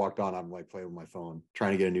as we walked on, I'm like playing with my phone,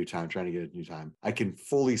 trying to get a new time. I can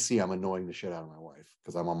fully see I'm annoying the shit out of my wife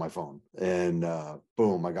because I'm on my phone. And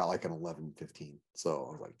boom, I got like an 11:15. So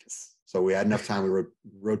I was like, yes. So we had enough time. We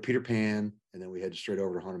rode Peter Pan, and then we headed straight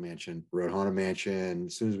over to Haunted Mansion. Rode Haunted Mansion.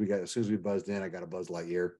 As soon as we buzzed in, I got a Buzz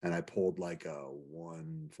Lightyear, and I pulled like a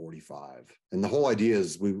 145. And the whole idea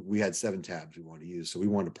is we had 7 tabs we wanted to use, so we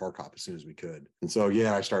wanted to park hop as soon as we could. And so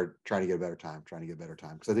I started trying to get a better time because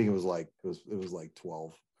I think it was like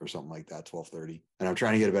 12 or something like that, 12:30. And I'm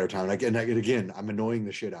trying to get a better time. And again, I'm annoying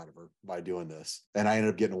the shit out of her by doing this. And I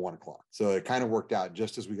ended up getting a 1 o'clock. So it kind of worked out.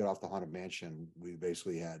 Just as we got off the Haunted Mansion, we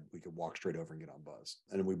could walk straight over and get on Buzz.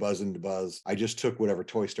 And then we buzzed into Buzz. I just took whatever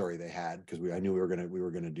Toy Story they had because I knew we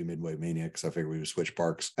were gonna do Midway Mania because I figured we would switch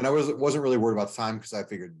parks. And I wasn't really worried about the time because I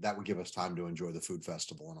figured that would give us time to enjoy the food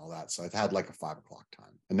festival and all that. So I had like a 5 o'clock time.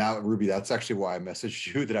 And now, Ruby, that's actually why I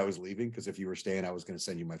messaged you that I was leaving, because if you were staying, I was going to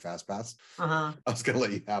send you my fast pass. I was going to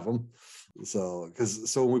let you have them. So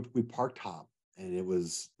we parked hop, and it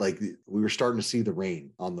was like we were starting to see the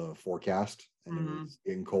rain on the forecast, and it was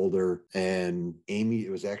getting colder. And it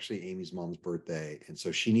was actually Amy's mom's birthday, and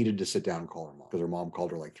so she needed to sit down and call her mom because her mom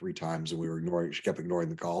called her like 3 times, and she kept ignoring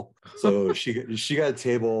the call. So she got a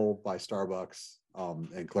table by Starbucks.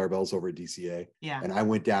 And Clarabelle's over at DCA. Yeah. And I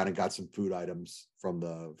went down and got some food items from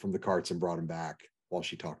the carts and brought them back while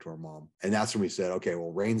she talked to her mom. And that's when we said, okay,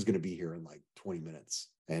 well, Rain's going to be here in like 20 minutes.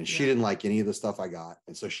 And she didn't like any of the stuff I got.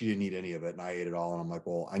 And so she didn't eat any of it. And I ate it all. And I'm like,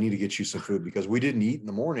 well, I need to get you some food because we didn't eat in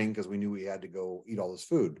the morning because we knew we had to go eat all this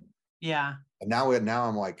food. Yeah. And now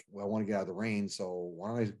I'm like, well, I want to get out of the rain. So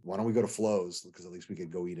why don't we go to Flo's? Because at least we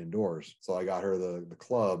could go eat indoors. So I got her the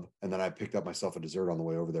club, and then I picked up myself a dessert on the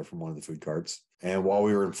way over there from one of the food carts. And while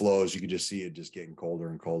we were in Flo's, you could just see it just getting colder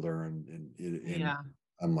and colder. And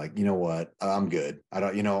I'm like, you know what? I'm good. I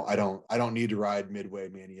don't need to ride Midway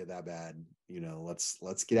Mania that bad.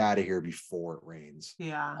 let's get out of here before it rains.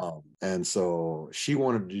 Yeah. And so she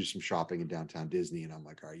wanted to do some shopping in downtown Disney, and I'm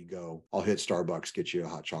like, all right, you go. I'll hit Starbucks, get you a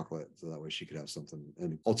hot chocolate, so that way she could have something.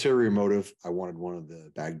 And ulterior motive, I wanted one of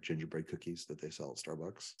the bagged gingerbread cookies that they sell at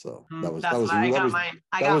Starbucks. So I got mine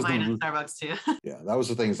at Starbucks too. Yeah, that was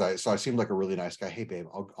the things I seemed like a really nice guy. Hey babe,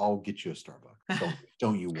 I'll get you a Starbucks.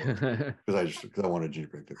 Don't you worry. Because I wanted a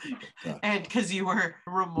gingerbread cookie. And because you were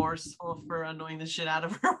remorseful for annoying the shit out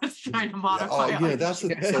of her with trying to modify. Yeah, like, that's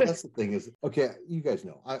the thing is, okay, you guys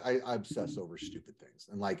know I obsess over stupid things,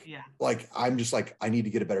 and like I'm just like, I need to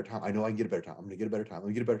get a better time. I know I can get a better time. I'm gonna get a better time. I'm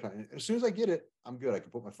gonna get a better time. And as soon as I get it, I'm good. I can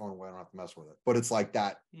put my phone away. I don't have to mess with it. But it's like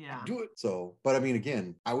that. Yeah. Do it. So, but I mean,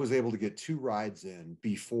 again, I was able to get 2 rides in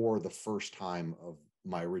before the first time of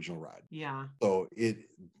my original ride. Yeah. So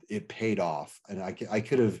it paid off, and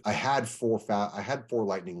I had 4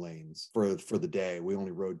 lightning lanes for the day. We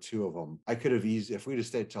only rode 2 of them. I could have easily, if we'd have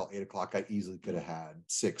stayed till 8 o'clock, I easily could have had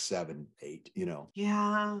 6, 7, 8,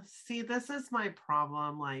 Yeah. See, this is my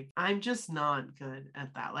problem. Like, I'm just not good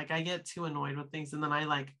at that. Like, I get too annoyed with things, and then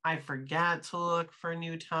I forget to look for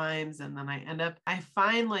new times, and then I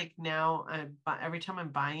find like now every time I'm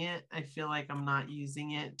buying it, I feel like I'm not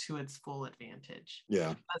using it to its full advantage. Yeah.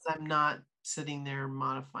 Because I'm not sitting there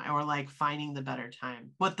modifying or like finding the better time.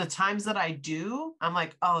 But the times that I do, I'm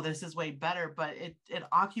like, oh, this is way better, but it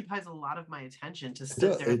occupies a lot of my attention to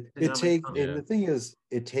sit there. And the thing is,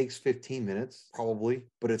 it takes 15 minutes probably,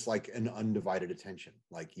 but it's like an undivided attention.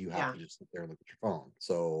 Like you have to just sit there and look at your phone.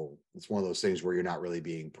 So it's one of those things where you're not really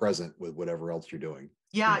being present with whatever else you're doing.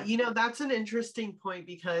 Yeah, that's an interesting point,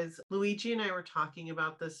 because Luigi and I were talking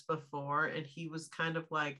about this before, and he was kind of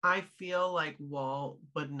like, I feel like Walt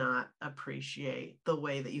would not appreciate the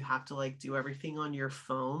way that you have to like do everything on your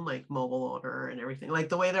phone, like mobile order and everything, like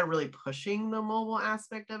the way they're really pushing the mobile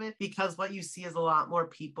aspect of it, because what you see is a lot more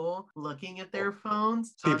people looking at their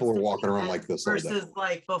phones. People are walking around like this versus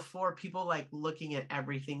like before, people like looking at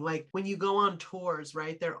everything. Like when you go on tours,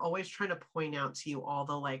 right, they're always trying to point out to you all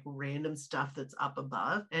the like random stuff that's up above.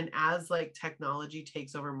 And as like technology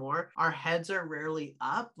takes over more, our heads are rarely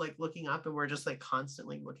up, like looking up, and we're just like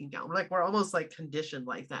constantly looking down. We're almost like conditioned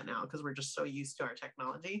like that now, because we're just so used to our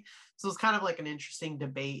technology. So it's kind of like an interesting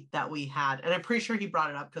debate that we had. And I'm pretty sure he brought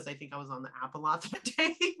it up because I think I was on the app a lot that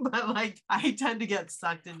day. But like I tend to get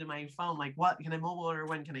sucked into my phone. Like, what can I mobile order?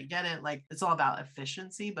 When can I get it? Like, it's all about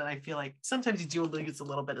efficiency. But I feel like sometimes you do lose a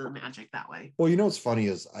little bit of the magic that way. Well, what's funny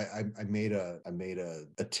is I made a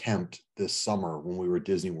attempt this summer when we were at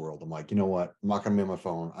Disney World. I'm like, you know what? I'm not going to be on my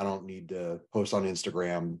phone. I don't need to post on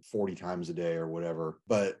Instagram 40 times a day or whatever.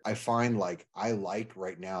 But I find like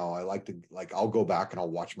right now, I'll go back and I'll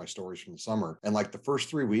watch my stories from the summer. And like the first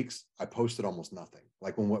 3 weeks, I posted almost nothing.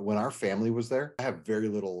 Like when our family was there, I have very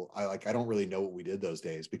little, I don't really know what we did those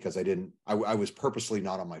days, because I was purposely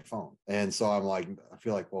not on my phone. And so I'm like, I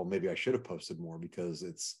feel like, well, maybe I should have posted more, because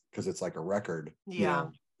it's like a record. Yeah.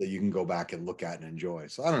 That you can go back and look at and enjoy.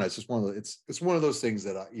 So I don't know. It's just it's one of those things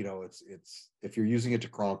that it's if you're using it to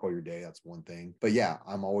chronicle your day, that's one thing. But yeah,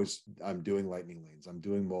 I'm doing lightning lanes. I'm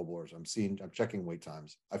doing mobile orders. I'm checking wait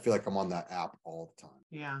times. I feel like I'm on that app all the time.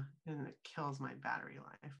 Yeah, and it kills my battery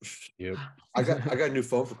life. Yep. I got a new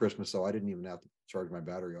phone for Christmas, so I didn't even have to charge my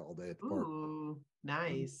battery all day at the park. Ooh,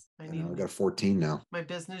 nice. I got a 14 now. My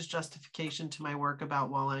business justification to my work about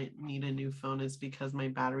why I need a new phone is because my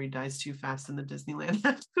battery dies too fast in the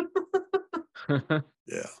Disneyland.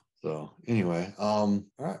 Yeah. So anyway, all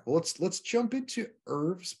right. Well, let's jump into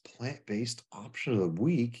Irv's plant-based option of the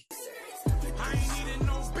week. I ain't eating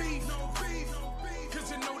no beef,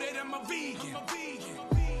 cause you know that I'm a vegan.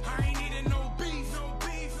 I ain't eating no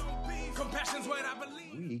beef, compassion's what I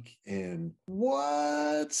believe. Week, and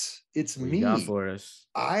what? It's What me. you got for us?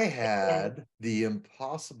 I had the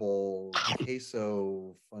Impossible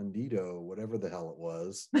Queso Fundido, whatever the hell it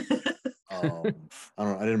was. I don't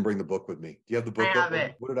know. I didn't bring the book with me. Do you have the book? I have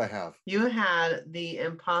it. What did I have? You had the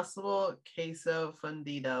Impossible Queso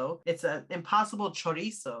Fundido. It's an Impossible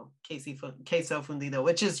Chorizo Queso Fundido,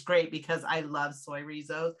 which is great because I love soy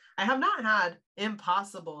risottos. I have not had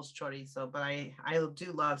Impossible's chorizo, but I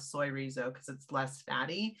do love soy risotto because it's less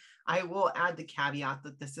fatty. I will add the caveat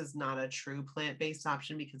that this is not a true plant-based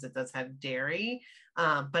option because it does have dairy,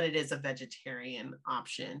 but it is a vegetarian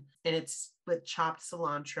option, and it's with chopped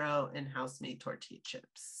cilantro and house-made tortilla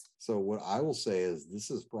chips. So what I will say is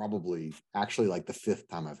this is probably actually like the 5th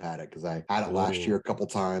time I've had it, because I had it last year a couple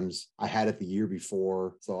times. I had it the year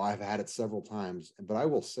before. So I've had it several times. But I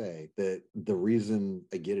will say that the reason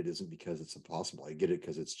I get it isn't because it's impossible. I get it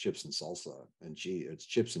because it's chips and salsa and cheese. It's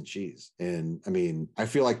chips and cheese. And I mean, I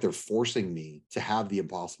feel like they're forcing me to have the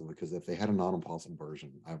impossible, because if they had a non-impossible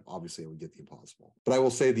version, I would get the impossible. But I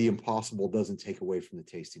will say the impossible doesn't take away from the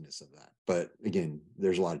tastiness of that. But again,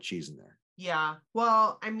 there's a lot of cheese in there. Yeah.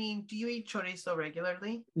 Well, I mean, do you eat chorizo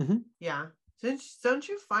regularly? Mm-hmm. Yeah. Don't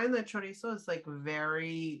you find that chorizo is like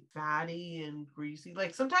very fatty and greasy?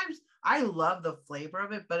 Like sometimes I love the flavor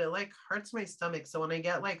of it, but it like hurts my stomach. So when I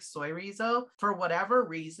get like soy rizo, for whatever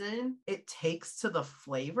reason, it takes to the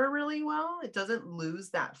flavor really well. It doesn't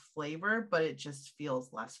lose that flavor, but it just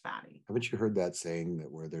feels less fatty. Haven't you heard that saying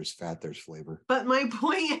that where there's fat, there's flavor? But my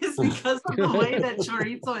point is, because of the way that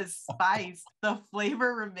chorizo is spiced, the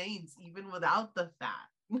flavor remains even without the fat.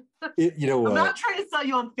 You know what? I'm not trying to sell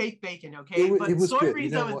you on fake bacon, okay? It was soy good.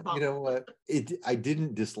 rizo is bomb. You know what? I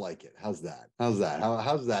didn't dislike it. How's that? How's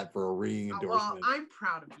that for a ringing endorsement? Well, I'm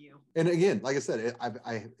proud of you. And again, like I said,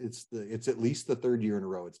 it's at least the 3rd year in a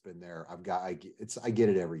row it's been there. I get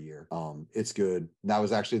it every year. It's good. And that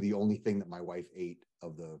was actually the only thing that my wife ate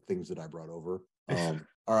of the things that I brought over. All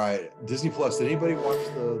right, Disney Plus. Did anybody watch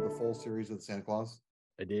the full series of Santa Claus?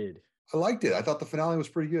 I did. I liked it. I thought the finale was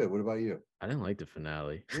pretty good. What about you? I didn't like the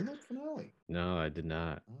finale. You didn't like the finale? No, I did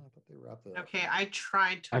not. Oh, I thought they wrapped it up. Okay, I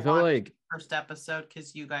tried to I felt watch like the first episode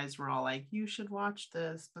because you guys were all like, you should watch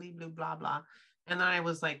this, blah, blah, blah, blah. And then I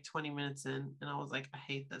was like 20 minutes in and I was like, I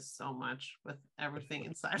hate this so much with everything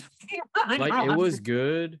inside of me. like it was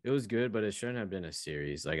good. It was good, but it shouldn't have been a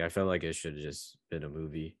series. Like I felt like it should have just been a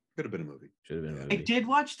movie. Could have been a movie. Should have been a I movie. did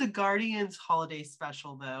watch the Guardians holiday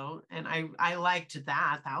special though, and I liked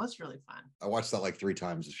that. That was really fun. I watched that like 3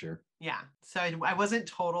 times this year. Yeah. So I wasn't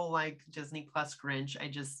total like Disney Plus Grinch. I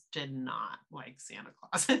just did not like Santa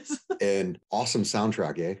Clauses. And awesome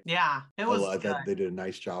soundtrack, eh? Yeah, it was I good. thought they did a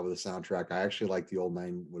nice job of the soundtrack. I actually like the old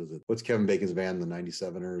what is it? What's Kevin Bacon's band, the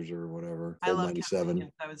 97ers or whatever? I Old love 97.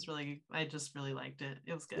 Kevin. I just really liked it.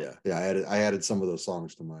 It was good. Yeah. I added some of those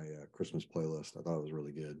songs to my Christmas playlist. I thought it was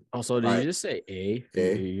really good. Also, did All you right. just say A?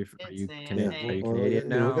 A? Are you Canadian? Are you Well, Canadian you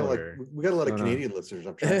know, now? we got a lot of Canadian listeners.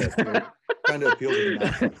 I'm trying to appeal to the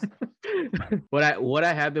masses. What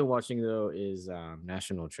I have been watching though is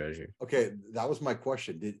National Treasure. Okay, that was my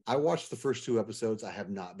question. Did I watch the first 2 episodes? I have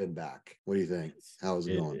not been back. What do you think? How is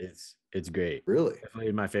it going? It's great. Really?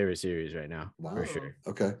 Definitely my favorite series right now. Wow. For sure.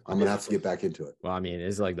 Okay, I'm gonna have to get back into it. Well, I mean,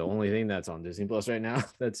 it's like the only thing that's on Disney Plus right now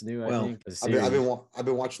that's new. Well, I think. I've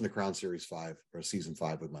been watching The Crown series 5 or season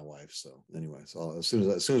 5 with my wife. So anyway, as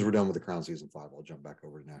soon as we're done with The Crown season 5, I'll jump back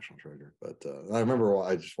over to National Treasure. But I remember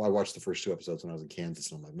I watched the first 2 episodes when I was in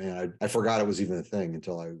Kansas, and I'm like, man, I forgot it was even a thing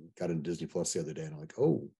until I got into Disney Plus the other day, and I'm like,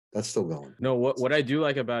 oh, that's still going. No, what I do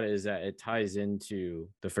like about it is that it ties into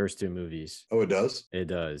the first 2 movies. Oh, it does? It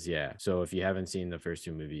does, yeah. So if you haven't seen the first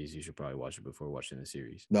 2 movies, you should probably watch it before watching the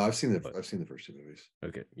series. No, I've seen the first 2 movies.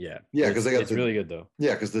 Okay, yeah. Yeah, because it's really good though.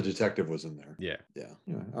 Yeah, because the detective was in there. Yeah.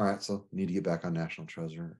 All right, so need to get back on National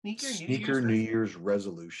Treasure. Sneaker New Year's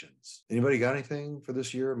resolutions. Anybody got anything for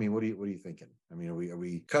this year? I mean, what are you thinking? I mean, are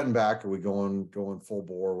we cutting back? Are we going full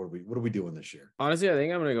bore? What are we doing this year? Honestly, I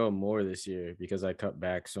think I'm gonna go more this year because I cut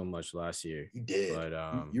back so much last year. You did,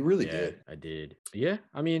 but you really yeah, did. I did. Yeah,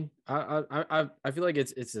 I mean, I feel like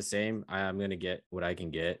it's the same. I'm gonna get what I can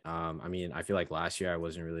get. I mean, I feel like last year I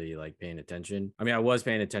wasn't really like paying attention. I mean, I was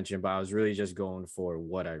paying attention, but I was really just going for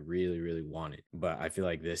what I really, really wanted. But I feel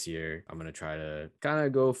like this year I'm gonna try to kind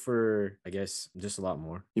of go for, I guess, just a lot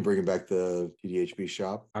more. You bringing back the TDHB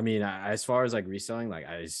shop? I mean, as far as like reselling, like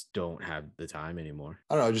I just don't have the time anymore.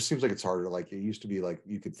 I don't know. It just seems like it's harder. Like it used to be like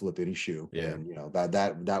you could flip any shoe. Yeah. And you know,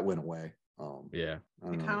 that went away. Yeah. I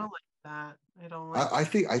don't know. kind of like that. I don't like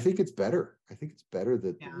I think it's better. I think it's better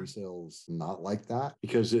that Yeah. the resale's not like that,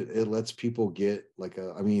 because it lets people get like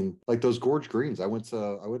like those Gorge Greens. I was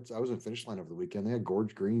in Finish Line over the weekend. They had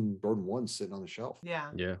Gorge Green Jordan 1s sitting on the shelf.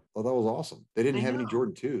 Yeah. Yeah. Oh, that was awesome. They didn't I have any know.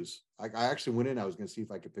 Jordan 2s. I actually went in. I was going to see if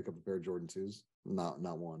I could pick up a pair of Jordan 2s. Not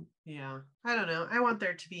one. Yeah. I don't know. I want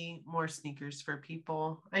there to be more sneakers for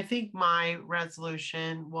people. I think my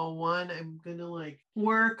resolution, well, one, I'm gonna like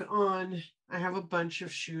work on, I have a bunch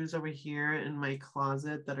of shoes over here in my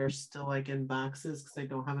closet that are still like in boxes because I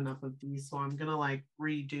don't have enough of these. So I'm gonna like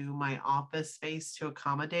redo my office space to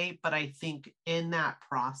accommodate. But I think in that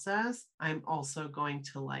process, I'm also going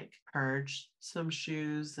to like purge some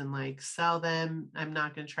shoes and like sell them. I'm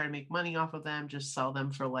not going to try to make money off of them, just sell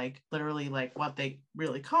them for like literally like what they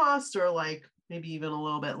really cost, or like maybe even a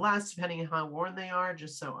little bit less, depending on how worn they are,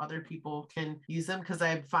 just so other people can use them. Because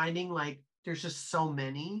I'm finding like there's just so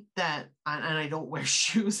many that, and I don't wear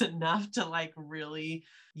shoes enough to like really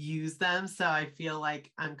use them. So I feel like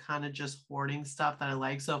I'm kind of just hoarding stuff that I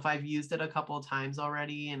like. So if I've used it a couple of times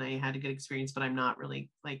already and I had a good experience, but I'm not really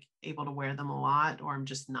like able to wear them a lot, or I'm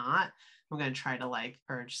just not, I'm going to try to like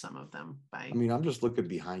purge some of them by. I mean, I'm just looking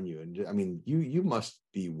behind you, and I mean, you must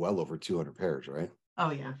be well over 200 pairs, right? Oh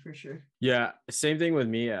yeah, for sure. Yeah, same thing with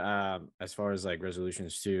me. As far as like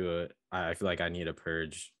resolutions too, I feel like I need a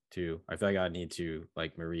purge too. I feel like I need to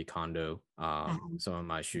like Marie Kondo some of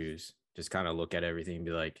my shoes. Just kind of look at everything and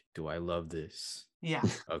be like, do I love this? Yeah.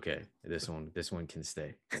 Okay, this one can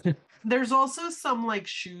stay. There's also some like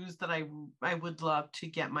shoes that I would love to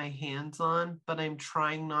get my hands on, but I'm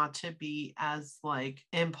trying not to be as like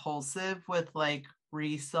impulsive with like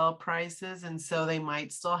resale prices, and so they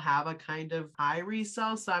might still have a kind of high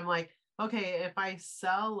resale. So I'm like, okay, if I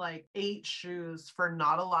sell like 8 shoes for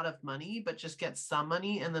not a lot of money, but just get some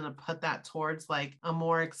money and then I put that towards like a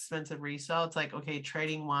more expensive resale, it's like, okay,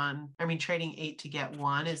 trading 8 to get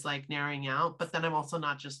 1 is like narrowing out. But then I'm also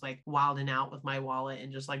not just like wilding out with my wallet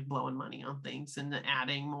and just like blowing money on things and then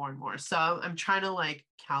adding more and more. So I'm trying to like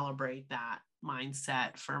calibrate that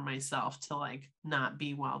mindset for myself to like not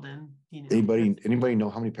be wilding. Anybody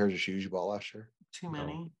know how many pairs of shoes you bought last year? Too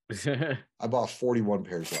many. I bought 41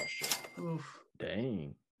 pairs last year. Oof.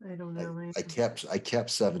 Dang. I don't know. I kept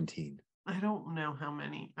 17. I don't know how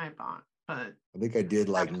many I bought, but I think I did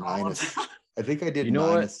like 9 assists. I think I did You know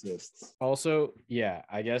 9 what? assists. Also, yeah,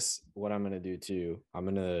 I guess what I'm gonna do too, I'm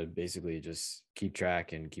gonna basically just keep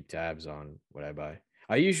track and keep tabs on what I buy.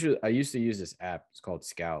 I used to use this app. It's called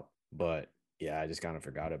Scout, but yeah, I just kind of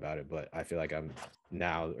forgot about it. But I feel like I'm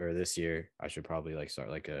now, or this year, I should probably like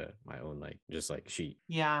start like my own like just like sheet.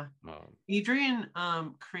 Yeah. Adrian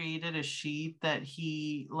created a sheet that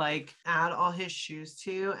he like add all his shoes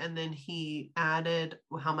to, and then he added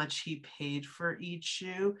how much he paid for each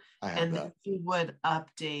shoe, and then he would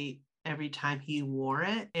update every time he wore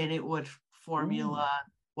it, and it would formula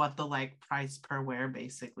what the like price per wear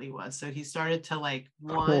basically was. So he started to like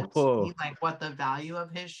see like what the value of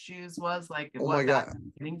his shoes was, like what value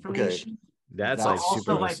getting from these shoes. That's like also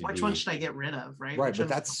super like OCD. which one should I get rid of, right? Right, but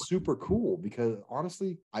that's super cool because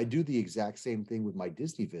honestly, I do the exact same thing with my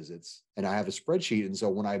Disney visits, and I have a spreadsheet, and so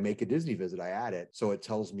when I make a Disney visit, I add it so it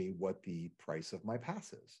tells me what the price of my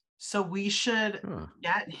pass is. So we should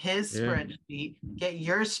get his spreadsheet, get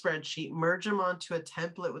your spreadsheet, merge them onto a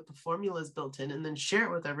template with the formulas built in, and then share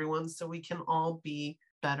it with everyone so we can all be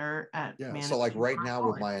better at managing. So like right now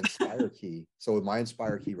with my Inspire key,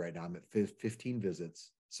 right now I'm at 15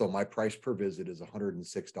 visits. So my price per visit is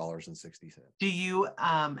 $106.60. Do you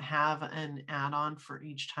have an add-on for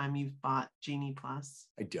each time you've bought Genie Plus?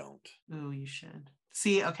 I don't. Ooh, you should.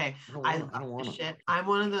 See, okay, I don't want shit. I'm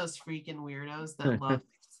one of those freaking weirdos that love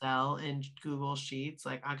Excel and Google Sheets.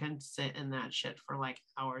 Like I can sit in that shit for like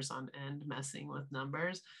hours on end messing with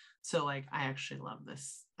numbers. So like I actually love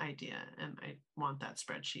this idea and I want that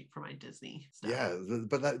spreadsheet for my Disney stuff. Yeah,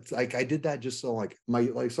 but that's like I did that just so like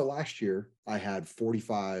so last year I had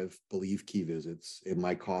 45 Believe Key visits and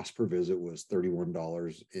my cost per visit was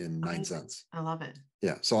 $31.09. I love it.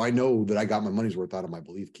 Yeah, so I know that I got my money's worth out of my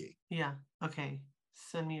Believe Key. Yeah. Okay.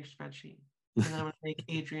 Send me your spreadsheet. And then I'm going to make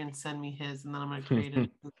Adrian send me his, and then I'm going to create a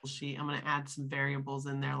Google sheet. I'm going to add some variables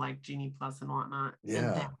in there like Genie Plus and whatnot. Yeah.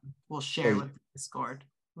 And then we'll share with Discord.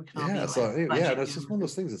 We can all that's just one of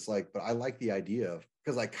those things. It's like, but I like the idea of,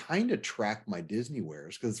 because I kind of track my Disney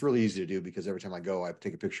wears because it's really easy to do because every time I go, I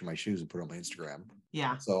take a picture of my shoes and put it on my Instagram.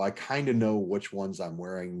 Yeah. So I kind of know which ones I'm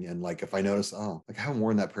wearing. And like, if I notice, like I haven't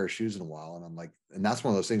worn that pair of shoes in a while. And I'm like, and that's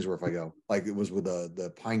one of those things where if I go, like it was with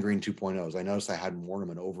the Pine Green 2.0s, I noticed I hadn't worn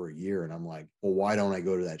them in over a year. And I'm like, well, why don't I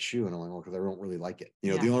go to that shoe? And I'm like, well, because I don't really like it.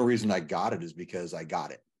 The only reason I got it is because I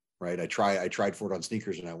got it. Right. I tried for it on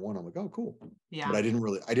sneakers and I won. I'm like, oh, cool. Yeah. But I didn't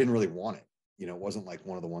really want it. It wasn't like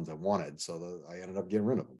one of the ones I wanted. So I ended up getting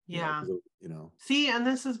rid of them. Yeah. See, and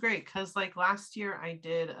this is great because like last year I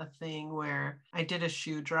did a thing where I did a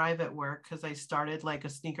shoe drive at work because I started like a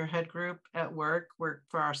sneakerhead group at work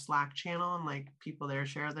for our Slack channel, and like people there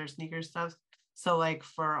share their sneaker stuff. So like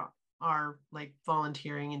for our like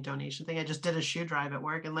volunteering and donation thing, I just did a shoe drive at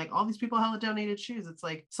work, and like all these people hella donated shoes. It's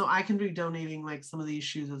like, so I can be donating like some of these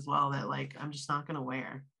shoes as well that like I'm just not going to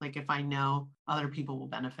wear, like if I know other people will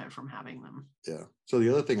benefit from having them. Yeah. So the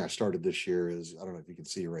other thing I started this year is, I don't know if you can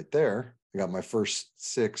see right there, I got my first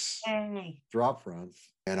 6 drop fronts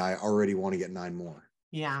and I already want to get 9 more.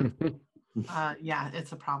 Yeah. Yeah,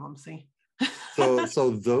 it's a problem. See. so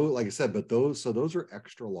those, like I said, but those are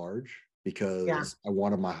extra large. because I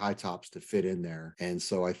wanted my high tops to fit in there. And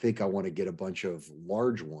so I think I want to get a bunch of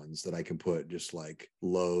large ones that I can put just like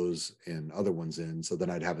lows and other ones in. So then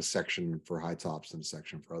I'd have a section for high tops and a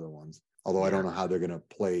section for other ones. Although I don't know how they're going to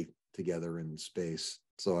play together in space.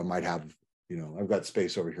 So I might have, I've got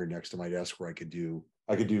space over here next to my desk where I could do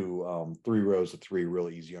 3 rows of 3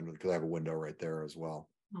 really easy under, because I have a window right there as well.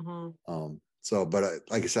 But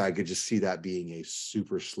like I said, I could just see that being a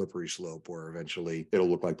super slippery slope where eventually it'll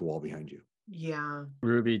look like the wall behind you. Yeah.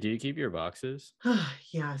 Ruby, do you keep your boxes?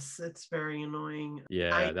 Yes, it's very annoying.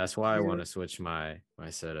 Yeah, that's why I want to switch my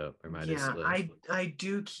setup or my display. I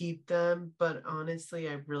do keep them, but honestly,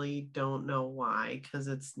 I really don't know why, because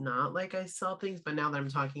it's not like I sell things, but now that I'm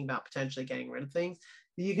talking about potentially getting rid of things,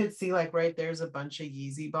 you can see like right there's a bunch of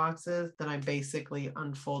Yeezy boxes that I'm basically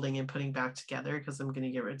unfolding and putting back together because I'm going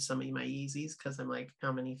to get rid of some of my Yeezys, because I'm like,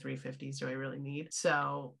 how many 350s do I really need?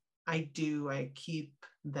 So I keep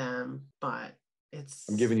them, but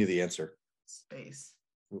I'm giving you the answer. Space.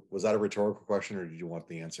 Was that a rhetorical question, or did you want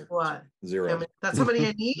the answer? What? 0. That's how many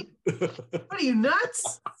I need? What are you,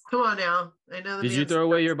 nuts? Come on now. I know. Did you throw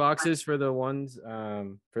away your boxes for the ones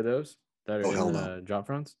for those that are in the drop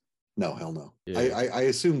fronts? No, hell no. Yeah. I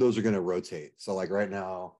assume those are going to rotate. So like right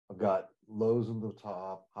now, I've got lows in the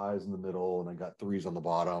top, highs in the middle, and I got 3s on the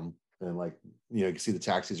bottom. And like, you can see the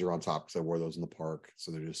taxis are on top because I wore those in the park.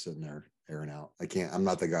 So they're just sitting there airing out. I'm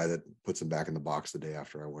not the guy that puts them back in the box the day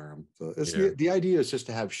after I wear them. So the idea is just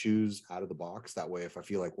to have shoes out of the box. That way, if I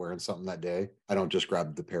feel like wearing something that day, I don't just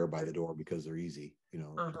grab the pair by the door because they're easy,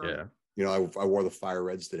 I wore the Fire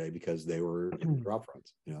Reds today because they were in the drop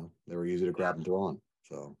fronts, they were easy to grab and throw on.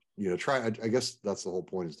 So, I guess that's the whole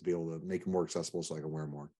point, is to be able to make them more accessible so I can wear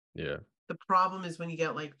more. Yeah. The problem is when you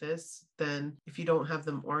get like this, then if you don't have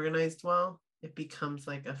them organized well, it becomes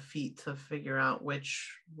like a feat to figure out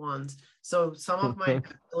which ones. So some of my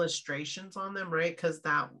illustrations on them, right? Because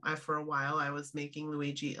for a while I was making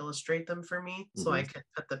Luigi illustrate them for me, so I could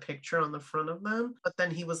put the picture on the front of them. But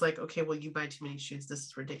then he was like, "Okay, well, you buy too many shoes. This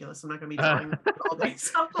is ridiculous. I'm not going to be drawing them all day."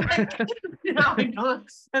 So like, I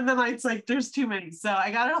don't. And then it's like, there's too many. So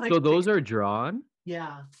I got to like. So those are drawn?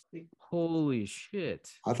 Yeah. Holy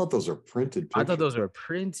shit. I thought those are printed pictures. I thought those were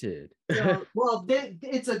printed. Well,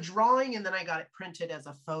 it's a drawing, and then I got it printed as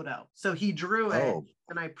a photo. So he drew it,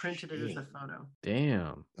 and I printed it as a photo.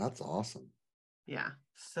 Damn. That's awesome. Yeah.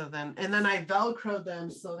 So then I Velcroed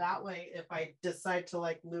them, so that way if I decide to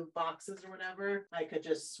like move boxes or whatever, I could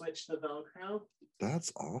just switch the Velcro.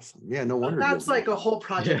 That's awesome. Yeah, no wonder. That's like a whole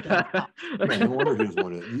project. Yeah, no wonder he was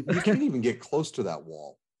wanted. You can't even get close to that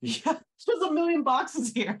wall. Yeah, there's a million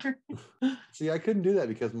boxes here. See, I couldn't do that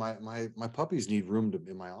because my puppies need room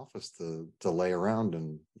in my office to lay around,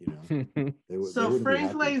 and So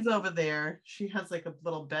Frank lays over there. She has like a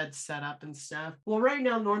little bed set up and stuff. Well, right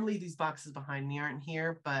now, normally these boxes behind me aren't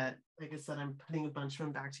here, but like I said, I'm putting a bunch of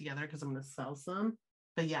them back together because I'm going to sell some.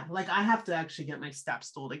 But yeah, like I have to actually get my step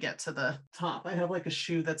stool to get to the top. I have like a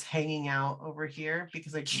shoe that's hanging out over here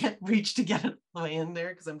because I can't reach to get it all the way in there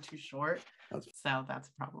because I'm too short. So that's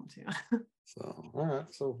a problem too. So, all right.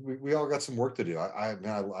 So we all got some work to do. I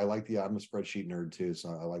like I'm a spreadsheet nerd too. So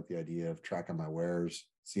I like the idea of tracking my wares,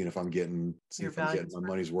 seeing if I'm getting my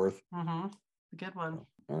money's worth. Mm-hmm. A good one.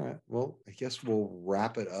 All right. Well, I guess we'll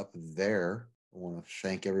wrap it up there. I want to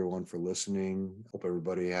thank everyone for listening. Hope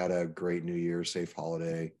everybody had a great New Year, safe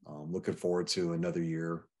holiday. Looking forward to another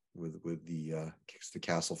year with the Kicks the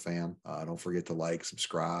Castle fam. Don't forget to like,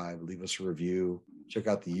 subscribe, leave us a review. Check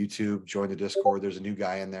out the YouTube, join the Discord. There's a new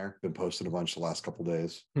guy in there. Been posting a bunch the last couple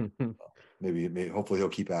days. Maybe hopefully he'll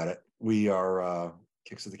keep at it. We are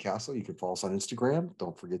Kicks of the Castle. You can follow us on Instagram.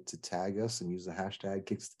 Don't forget to tag us and use the hashtag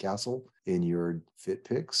Kicks of the Castle in your fit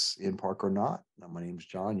pics, in park or not. My name's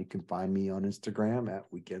John. You can find me on Instagram at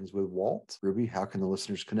Weekends with Walt. Ruby, how can the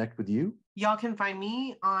listeners connect with you? Y'all can find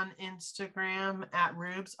me on Instagram at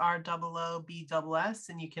Rubes, ROOBSS,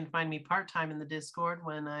 and you can find me part-time in the Discord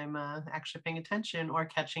when I'm actually paying attention or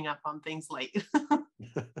catching up on things late.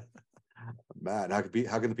 Matt, how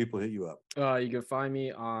can the people hit you up? You can find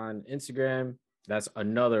me on Instagram. That's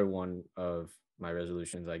another one of my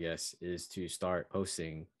resolutions, I guess, is to start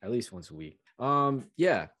posting at least once a week.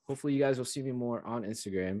 Hopefully you guys will see me more on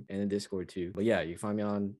Instagram and in Discord too. But yeah, you can find me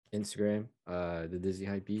on Instagram, the Disney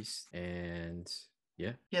Hype Beast, and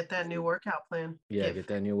get that new workout plan. Get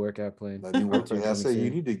that new workout plan. That new workout. I say you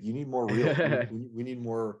need more reels. we need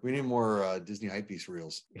more Disney Hype Beast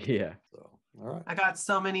reels. Yeah. So all right. I got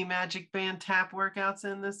so many Magic Band tap workouts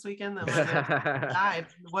in this weekend that I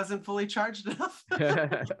wasn't fully charged enough.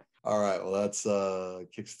 All right. Well, that's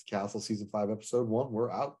Kicks the Castle season 5 episode 1.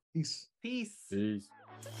 We're out. Peace. Peace. Peace.